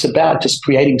 it's about just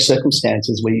creating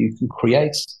circumstances where you can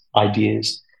create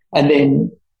ideas. And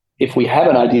then if we have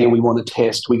an idea we want to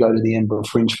test, we go to the Edinburgh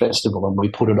Fringe Festival and we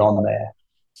put it on there.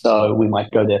 So we might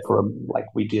go there like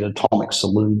we did Atomic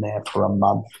Saloon there for a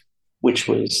month, which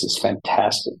was this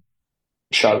fantastic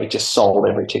show. It just sold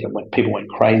every ticket. People went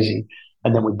crazy.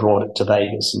 And then we brought it to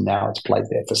Vegas, and now it's played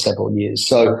there for several years.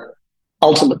 So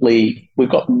ultimately,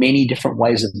 we've got many different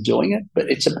ways of doing it, but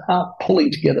it's about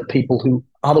pulling together people who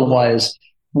otherwise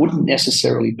wouldn't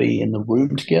necessarily be in the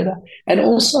room together, and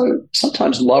also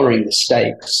sometimes lowering the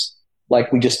stakes.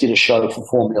 Like we just did a show for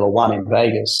Formula One in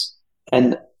Vegas,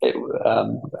 and it,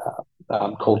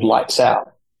 called Lights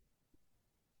Out.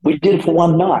 We did it for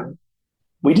one night.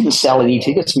 We didn't sell any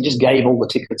tickets. We just gave all the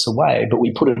tickets away, but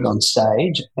we put it on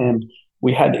stage, and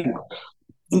we had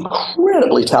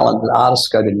incredibly talented artists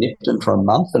go to Nipton for a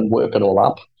month and work it all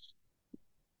up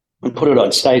and put it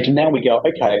on stage. And now we go,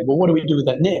 okay, well, what do we do with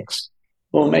that next?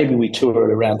 Well, maybe we tour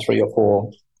it around 3 or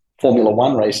 4 Formula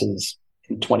One races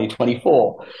in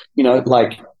 2024.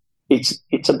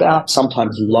 It's about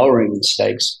sometimes lowering the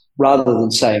stakes rather than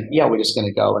saying, yeah, we're just going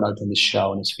to go and open this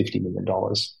show and it's $50 million,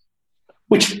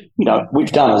 which,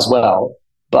 we've done as well.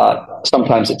 But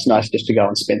sometimes it's nice just to go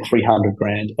and spend 300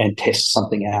 grand and test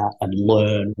something out and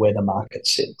learn where the market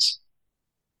sits.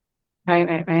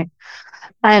 Right.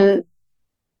 And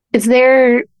is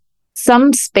there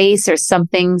some space or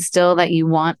something still that you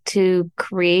want to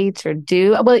create or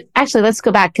do? Well, actually, let's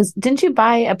go back, because didn't you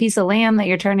buy a piece of land that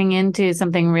you're turning into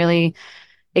something really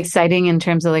exciting in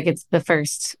terms of it's the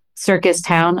first circus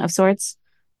town of sorts?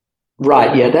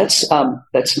 Right, yeah, that's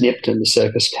Nipton, the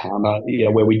circus town,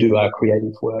 where we do our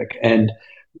creative work, and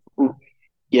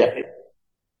yeah,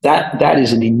 that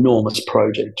is an enormous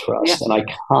project for us, and I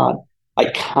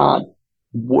can't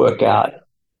work out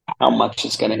how much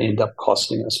it's going to end up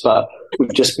costing us, but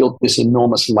we've just built this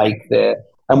enormous lake there,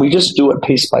 and we just do it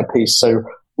piece by piece. So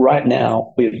right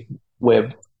now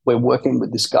we're working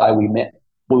with this guy we met.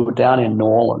 We were down in New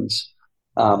Orleans.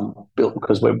 Built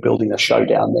because we're building a show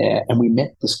down there, and we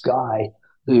met this guy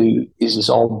who is he's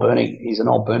an old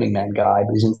Burning Man guy,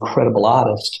 but he's an incredible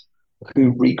artist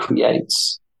who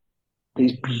recreates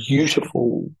these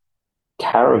beautiful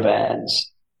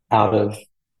caravans out of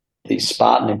these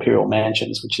Spartan imperial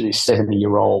mansions, which are these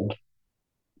 70-year-old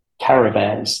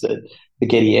caravans that the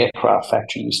Getty Aircraft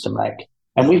Factory used to make.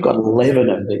 And we've got 11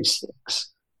 of these things.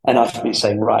 And I've been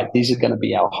saying, right, these are going to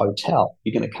be our hotel.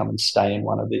 You're going to come and stay in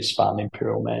one of these Spartan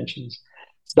imperial mansions.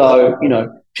 So,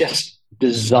 just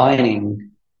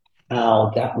designing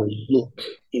how that would look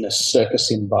in a circus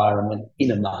environment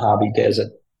in a Mojave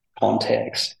Desert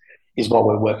context is what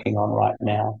we're working on right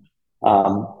now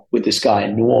with this guy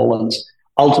in New Orleans.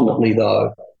 Ultimately,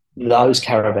 though, those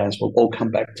caravans will all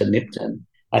come back to Nipton,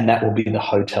 and that will be the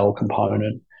hotel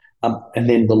component. And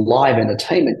then the live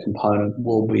entertainment component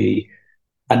will be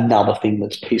another thing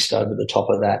that's pieced over the top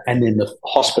of that. And then the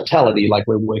hospitality, like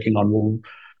we're working on,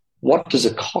 what does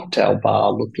a cocktail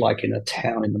bar look like in a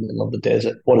town in the middle of the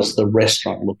desert? What does the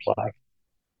restaurant look like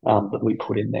that we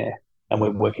put in there? And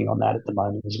we're working on that at the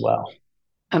moment as well.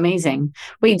 Amazing.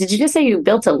 Wait, did you just say you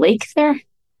built a lake there?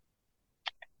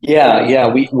 Yeah, yeah.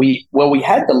 We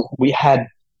had.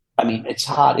 I mean, it's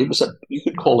hard. It was a you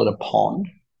could call it a pond,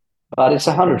 but it's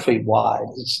 100 feet wide.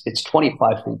 It's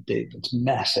 25 feet deep. It's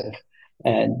massive,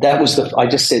 and that was the. I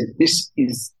just said this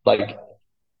is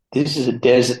a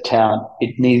desert town.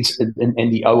 It needs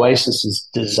and the oasis is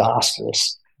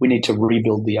disastrous. We need to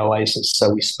rebuild the oasis.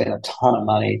 So we spent a ton of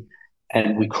money,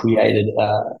 and we created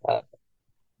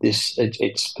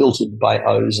it's filtered by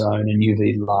ozone and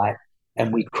UV light,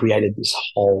 and we created this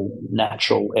whole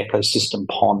natural ecosystem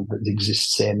pond that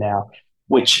exists there now,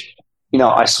 which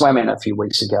I swam in a few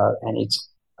weeks ago, and it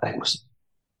was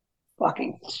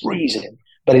fucking freezing.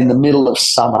 But in the middle of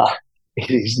summer,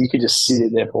 it is you could just sit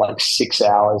in there for like 6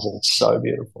 hours, and it's so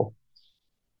beautiful.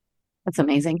 That's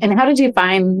amazing. And how did you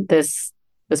find this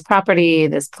property,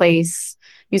 this place?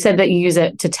 You said that you use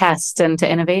it to test and to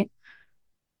innovate.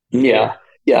 Yeah,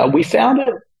 yeah. We found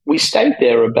it. We stayed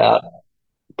there about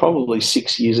probably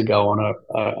 6 years ago on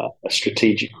a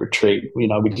strategic retreat. We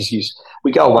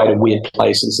go away to weird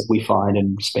places that we find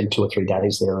and spend 2 or 3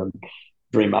 days there and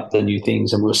dream up the new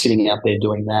things. And we were sitting out there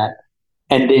doing that.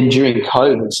 And then during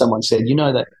COVID, someone said,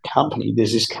 that company,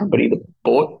 there's this company that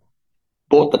bought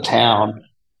the town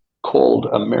called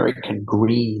American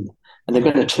Green, and they're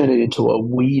going to turn it into a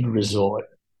weed resort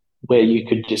where you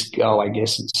could just go, I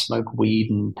guess, and smoke weed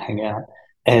and hang out.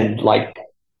 And like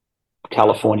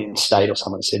Californian state or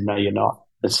someone said, no, you're not.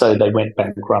 And so they went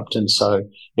bankrupt. And so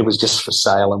it was just for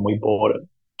sale, and we bought it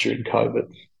during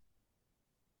COVID.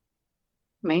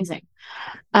 Amazing.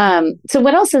 So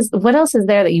what else is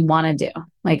there that you want to do?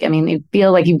 Like, I mean, you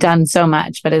feel like you've done so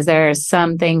much, but is there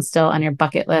some things still on your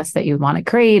bucket list that you want to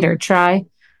create or try?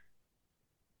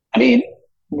 I mean,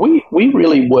 we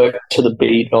really work to the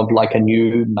beat of like a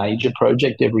new major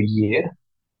project every year.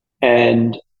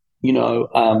 And,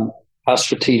 our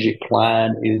strategic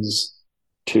plan is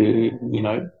to,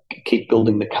 keep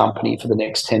building the company for the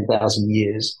next 10,000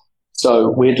 years. So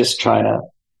we're just trying to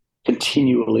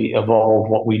continually evolve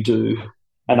what we do.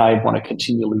 And I want to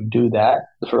continually do that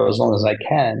for as long as I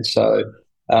can. So,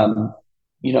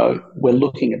 we're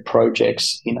looking at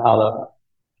projects in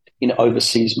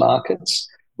overseas markets.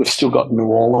 We've still got New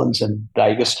Orleans and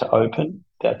Vegas to open.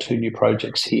 There are two new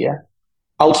projects here.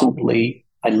 Ultimately,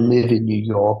 I live in New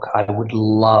York. I would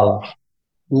love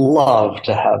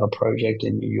to have a project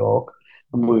in New York,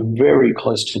 and we're very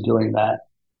close to doing that.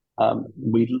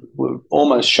 We're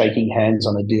almost shaking hands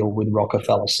on a deal with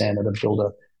Rockefeller Center to build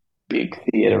a big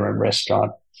theater and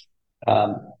restaurant,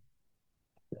 um,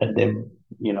 and then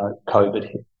COVID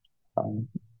hit,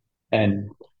 and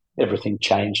everything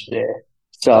changed there.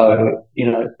 So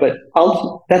but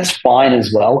that's fine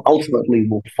as well. Ultimately,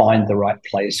 we'll find the right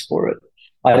place for it.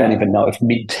 I don't even know if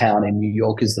Midtown in New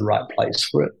York is the right place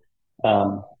for it.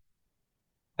 Um,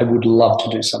 I would love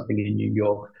to do something in New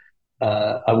York.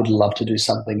 I would love to do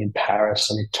something in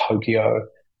Paris and in Tokyo.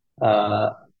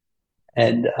 Uh,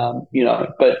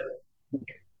 but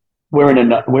we're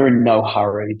in no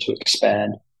hurry to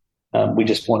expand. We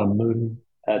just want to move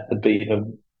at the beat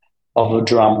of a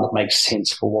drum that makes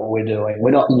sense for what we're doing.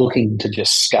 We're not looking to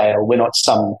just scale. We're not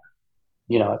some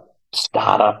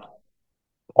startup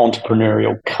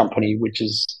entrepreneurial company which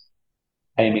is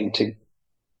aiming to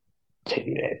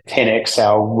 10x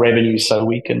our revenue so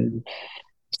we can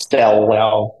sell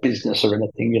our business or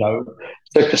anything.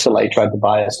 Cirque du Soleil tried to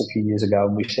buy us a few years ago,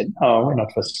 and we said, "Oh, we're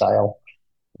not for sale.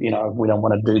 We don't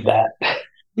want to do that.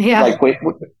 Yeah. like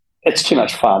it's too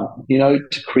much fun. To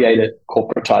create a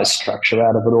corporatized structure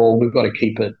out of it all. We've got to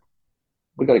keep it.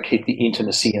 We've got to keep the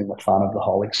intimacy and the fun of the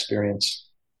whole experience."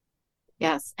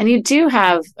 Yes. And you do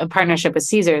have a partnership with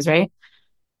Caesars, right?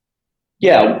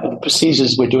 Yeah, the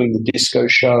procedures we're doing the disco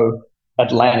show,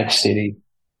 Atlantic City,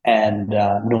 and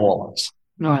New Orleans,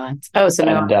 New Orleans. Oh, so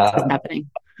New and Orleans is happening.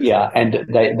 yeah, and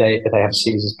they have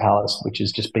Caesar's Palace, which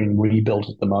is just being rebuilt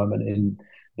at the moment in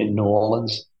New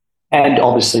Orleans, and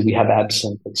obviously we have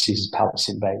Absinthe at Caesar's Palace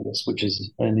in Vegas, which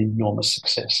is an enormous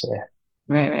success there.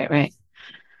 Right, right, right.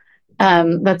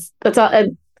 That's all,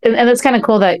 and that's kind of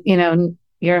cool that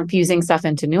you're infusing stuff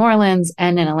into New Orleans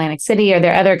and in Atlantic City. Are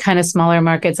there other kind of smaller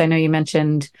markets? I know you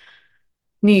mentioned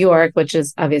New York, which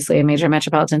is obviously a major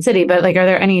metropolitan city, but like, are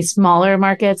there any smaller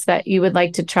markets that you would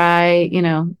like to try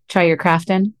your craft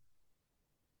in?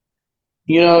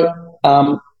 You know,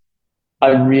 um, I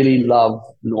really love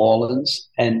New Orleans,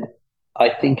 and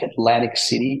I think Atlantic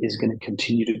City is going to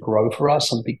continue to grow for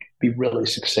us and be really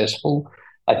successful.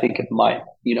 I think it might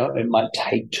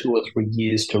take 2 or 3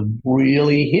 years to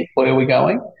really hit where we're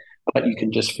going, but you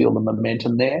can just feel the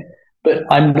momentum there. But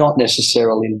I'm not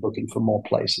necessarily looking for more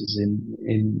places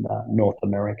in North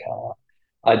America.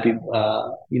 I did,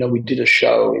 we did a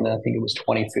show in, I think it was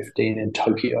 2015 in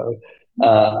Tokyo.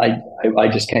 I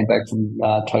just came back from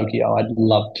Tokyo. I'd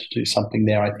love to do something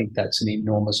there. I think that's an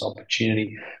enormous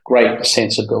opportunity. Great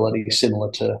sensibility,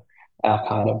 similar to our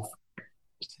kind of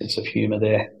sense of humor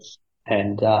there,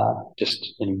 and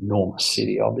just an enormous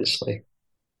city, obviously.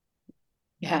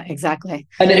 Yeah, exactly.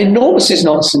 And enormous is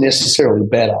not necessarily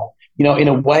better. In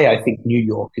a way, I think New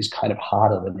York is kind of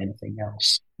harder than anything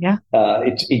else. Yeah.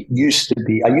 It used to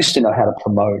be. I used to know how to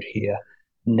promote here.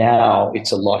 Now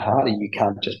it's a lot harder. You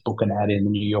can't just book an ad in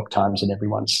the New York Times and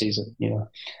everyone sees it.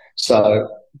 So,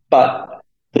 but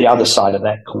the other side of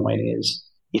that coin is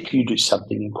if you do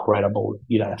something incredible,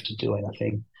 you don't have to do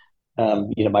anything.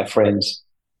 My friends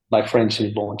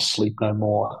who launched Sleep No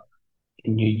More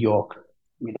in New York,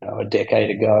 a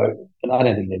decade ago, and I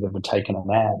don't think they've ever taken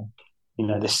an ad.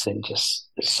 This thing just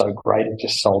is so great; it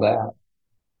just sold out.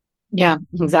 Yeah,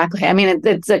 exactly. I mean,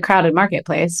 it's a crowded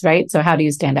marketplace, right? So how do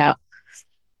you stand out?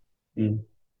 Mm.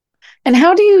 And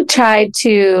how do you try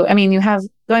to, I mean, you have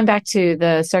going back to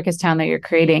the circus town that you're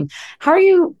creating, how are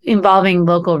you involving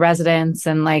local residents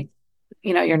and like,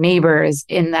 your neighbors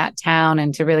in that town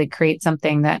and to really create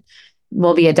something that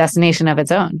will be a destination of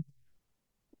its own?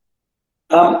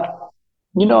 Um,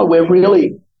 we're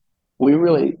really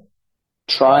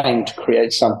trying to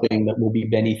create something that will be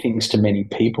many things to many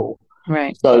people.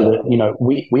 Right. So that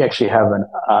we actually have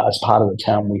as part of the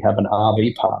town we have an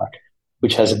RV park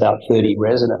which has about 30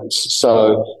 residents.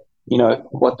 So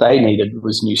what they needed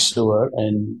was new sewer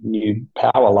and new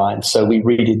power lines. So we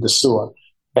redid the sewer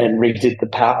and redid the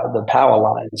power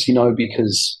lines.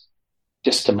 Because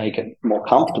just to make it more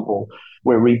comfortable,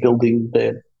 we're rebuilding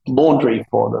the laundry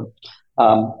for them.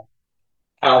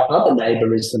 Our other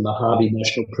neighbour is the Mojave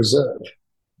National Preserve,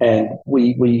 and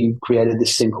we created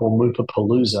this thing called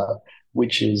Moopapalooza,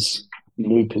 which is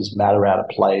Moop is matter out of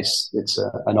place. It's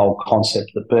an old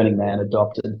concept that Burning Man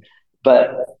adopted, but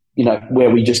where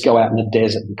we just go out in the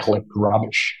desert and collect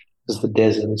rubbish because the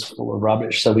desert is full of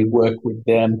rubbish. So we work with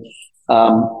them,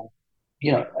 and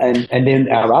then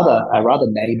our other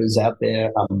neighbours out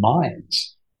there are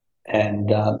mines,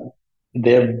 and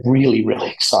they're really really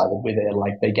excited. We're there,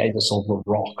 like they gave us all the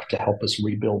rock to help us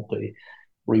rebuild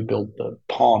the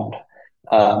pond,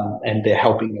 and they're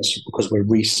helping us because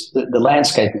the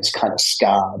landscape is kind of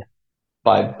scarred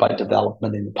by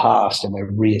development in the past, and we're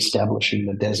re-establishing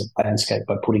the desert landscape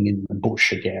by putting in the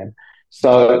bush again.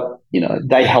 So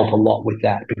they help a lot with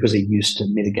that because they're used to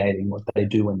mitigating what they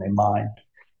do when they mine.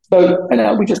 So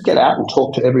we just get out and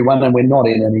talk to everyone, and we're not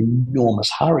in an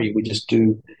enormous hurry. We just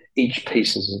do each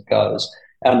piece as it goes.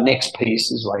 Our next piece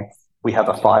is like we have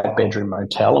a 5-bedroom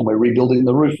hotel, and we're rebuilding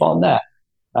the roof on that.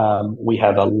 We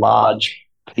have a large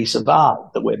piece of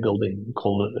art that we're building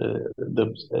called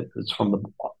it's from the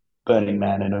Burning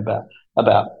Man in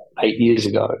about 8 years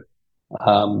ago,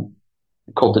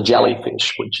 called the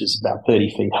Jellyfish, which is about 30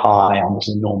 feet high on this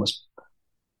enormous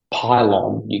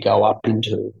pylon you go up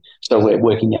into. So we're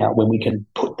working out when we can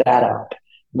put that up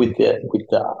with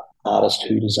the artist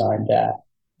who designed that,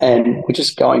 and we're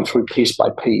just going through piece by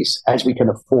piece as we can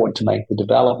afford to make the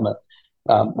development.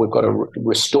 We've got to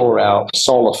restore our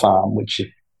solar farm, which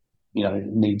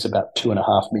needs about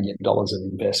 $2.5 million of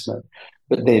investment.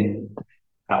 But then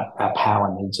our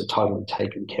power needs are totally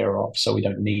taken care of, so we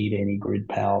don't need any grid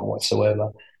power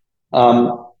whatsoever.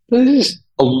 There's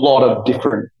a lot of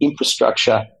different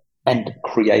infrastructure and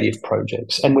creative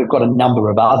projects, and we've got a number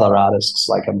of other artists,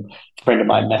 like a friend of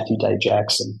mine, Matthew Day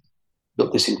Jackson,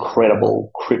 built this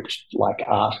incredible crypt-like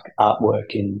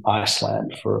artwork in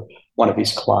Iceland for one of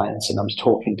his clients, and I was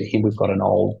talking to him. We've got an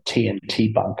old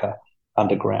TNT bunker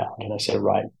underground, and I said,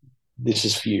 right, this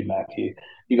is for you, Matthew.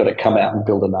 You got to come out and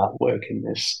build an artwork in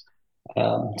this.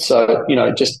 So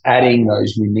just adding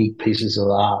those unique pieces of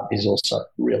art is also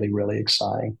really, really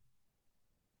exciting.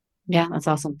 Yeah, that's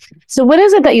awesome. So what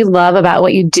is it that you love about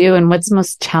what you do and what's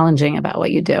most challenging about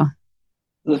what you do?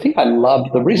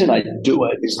 The reason I do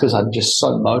it is because I'm just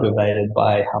so motivated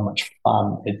by how much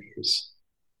fun it is.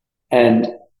 And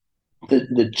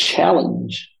the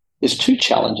challenge, there's two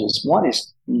challenges. One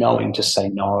is knowing to say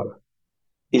no.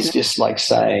 Is just like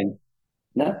saying,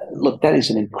 no, look, that is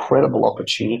an incredible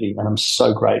opportunity and I'm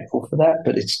so grateful for that,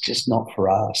 but it's just not for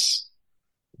us.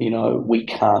 We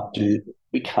can't do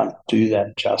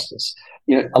that justice.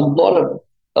 A lot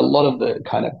of the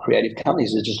kind of creative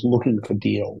companies are just looking for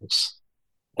deals.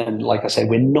 And like I say,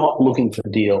 we're not looking for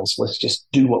deals. Let's just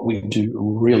do what we do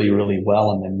really, really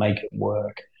well and then make it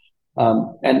work.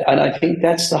 And I think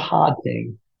that's the hard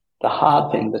thing. The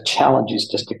hard thing, the challenge is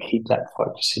just to keep that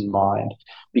focus in mind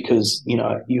because,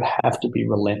 you have to be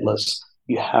relentless.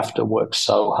 You have to work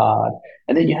so hard.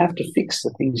 And then you have to fix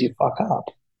the things you fuck up.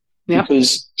 Yep.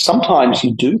 Because sometimes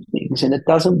you do things and it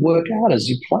doesn't work out as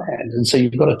you planned. And so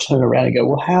you've got to turn around and go,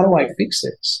 well, how do I fix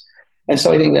this? And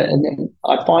so I think that, and then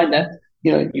I find that,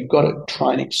 you've got to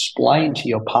try and explain to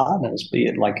your partners, be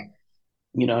it like,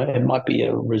 it might be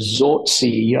a resort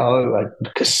CEO, a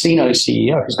casino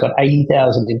CEO who's got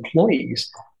 80,000 employees.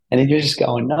 And you're just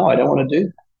going, no, I don't want to do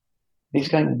that. And he's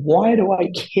going, why do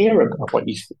I care about what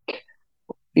you think?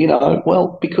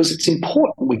 Well, because it's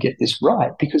important we get this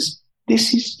right, because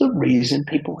this is the reason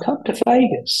people come to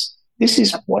Vegas. This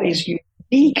is what is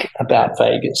unique about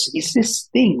Vegas, is this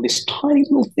thing, this tiny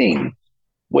little thing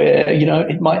where,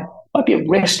 it might be a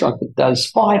restaurant that does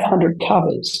 500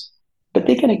 covers, but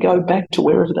they're going to go back to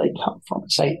wherever they come from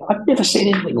and say, I've never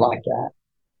seen anything like that.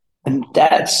 And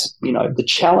that's, the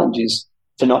challenge is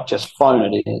to not just phone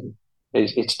it in.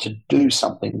 It's to do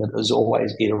something that is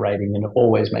always iterating and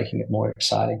always making it more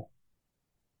exciting.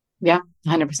 Yeah,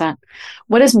 100%.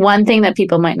 What is one thing that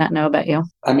people might not know about you?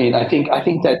 I mean, I think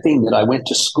that thing that I went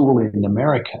to school in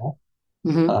America,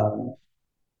 that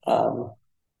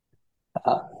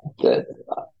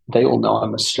they all know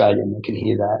I'm Australian. They can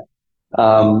hear that.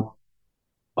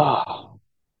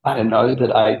 I don't know,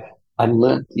 that I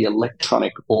learnt the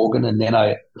electronic organ, and then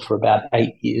for about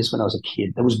 8 years when I was a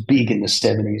kid, that was big in the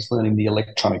 70s, learning the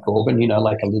electronic organ,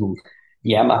 like a little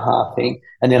Yamaha thing.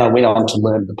 And then I went on to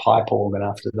learn the pipe organ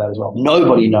after that as well.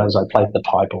 Nobody knows I played the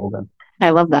pipe organ.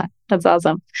 I love that. That's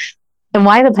awesome. And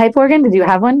why the pipe organ? Did you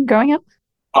have one growing up?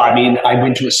 I mean, I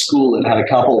went to a school that had a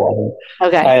couple of them.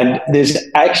 Okay. And there's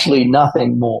actually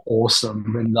nothing more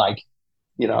awesome than I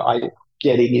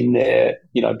getting in there,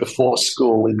 before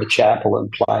school in the chapel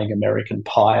and playing American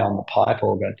Pie on the pipe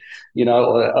organ,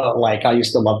 like I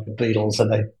used to love the Beatles,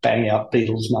 and they bang out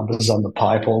Beatles numbers on the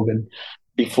pipe organ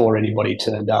before anybody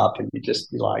turned up, and you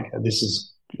just be like,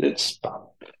 it's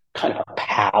kind of a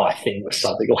power thing or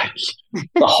something, like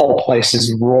the whole place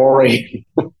is roaring.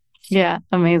 Yeah,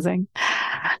 amazing.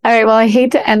 All right, well, I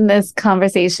hate to end this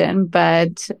conversation,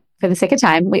 but for the sake of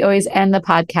time, we always end the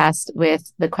podcast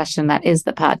with the question that is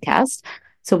the podcast.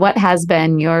 So what has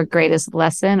been your greatest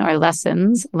lesson or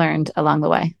lessons learned along the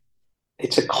way?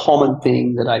 It's a common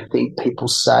thing that I think people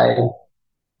say,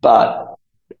 but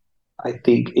I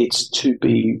think it's to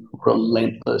be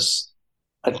relentless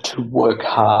and to work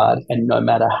hard, and no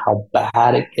matter how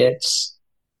bad it gets,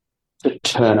 to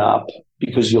turn up,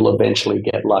 because you'll eventually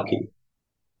get lucky.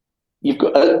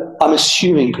 I'm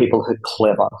assuming people are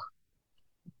clever.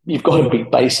 You've got to be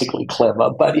basically clever,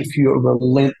 but if you're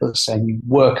relentless and you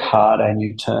work hard and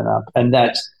you turn up, and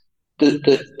that's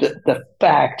the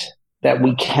fact that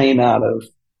we came out of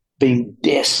being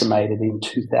decimated in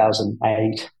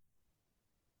 2008,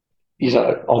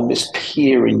 on this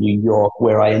pier in New York,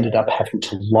 where I ended up having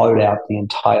to load out the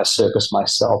entire circus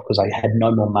myself because I had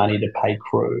no more money to pay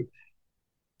crew,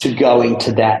 to going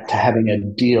to that, to having a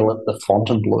deal at the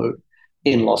Fontainebleau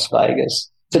in Las Vegas,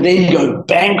 to then go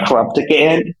bankrupt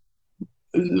again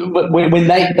when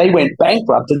they went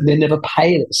bankrupt and they never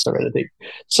paid us or anything.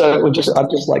 So I'm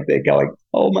just like, they're going,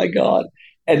 oh my God.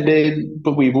 And then,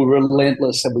 but we were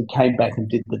relentless, and we came back and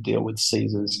did the deal with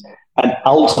Caesars, and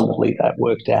ultimately that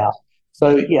worked out.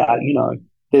 So yeah,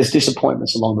 there's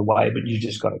disappointments along the way, but you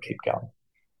just got to keep going.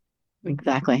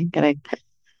 Exactly. Gotta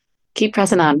keep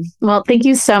pressing on. Well, thank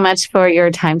you so much for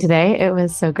your time today. It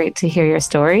was so great to hear your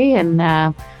story, and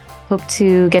hope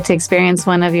to get to experience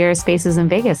one of your spaces in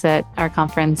Vegas at our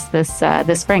conference this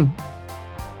spring.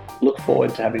 Look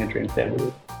forward to having a drink there with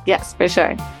you. Yes, for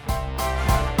sure.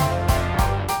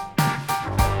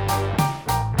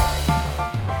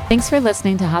 Thanks for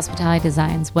listening to Hospitality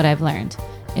Design's What I've Learned.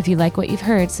 If you like what you've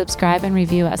heard, subscribe and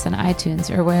review us on iTunes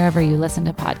or wherever you listen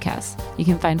to podcasts. You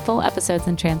can find full episodes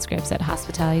and transcripts at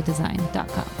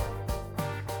hospitalitydesign.com.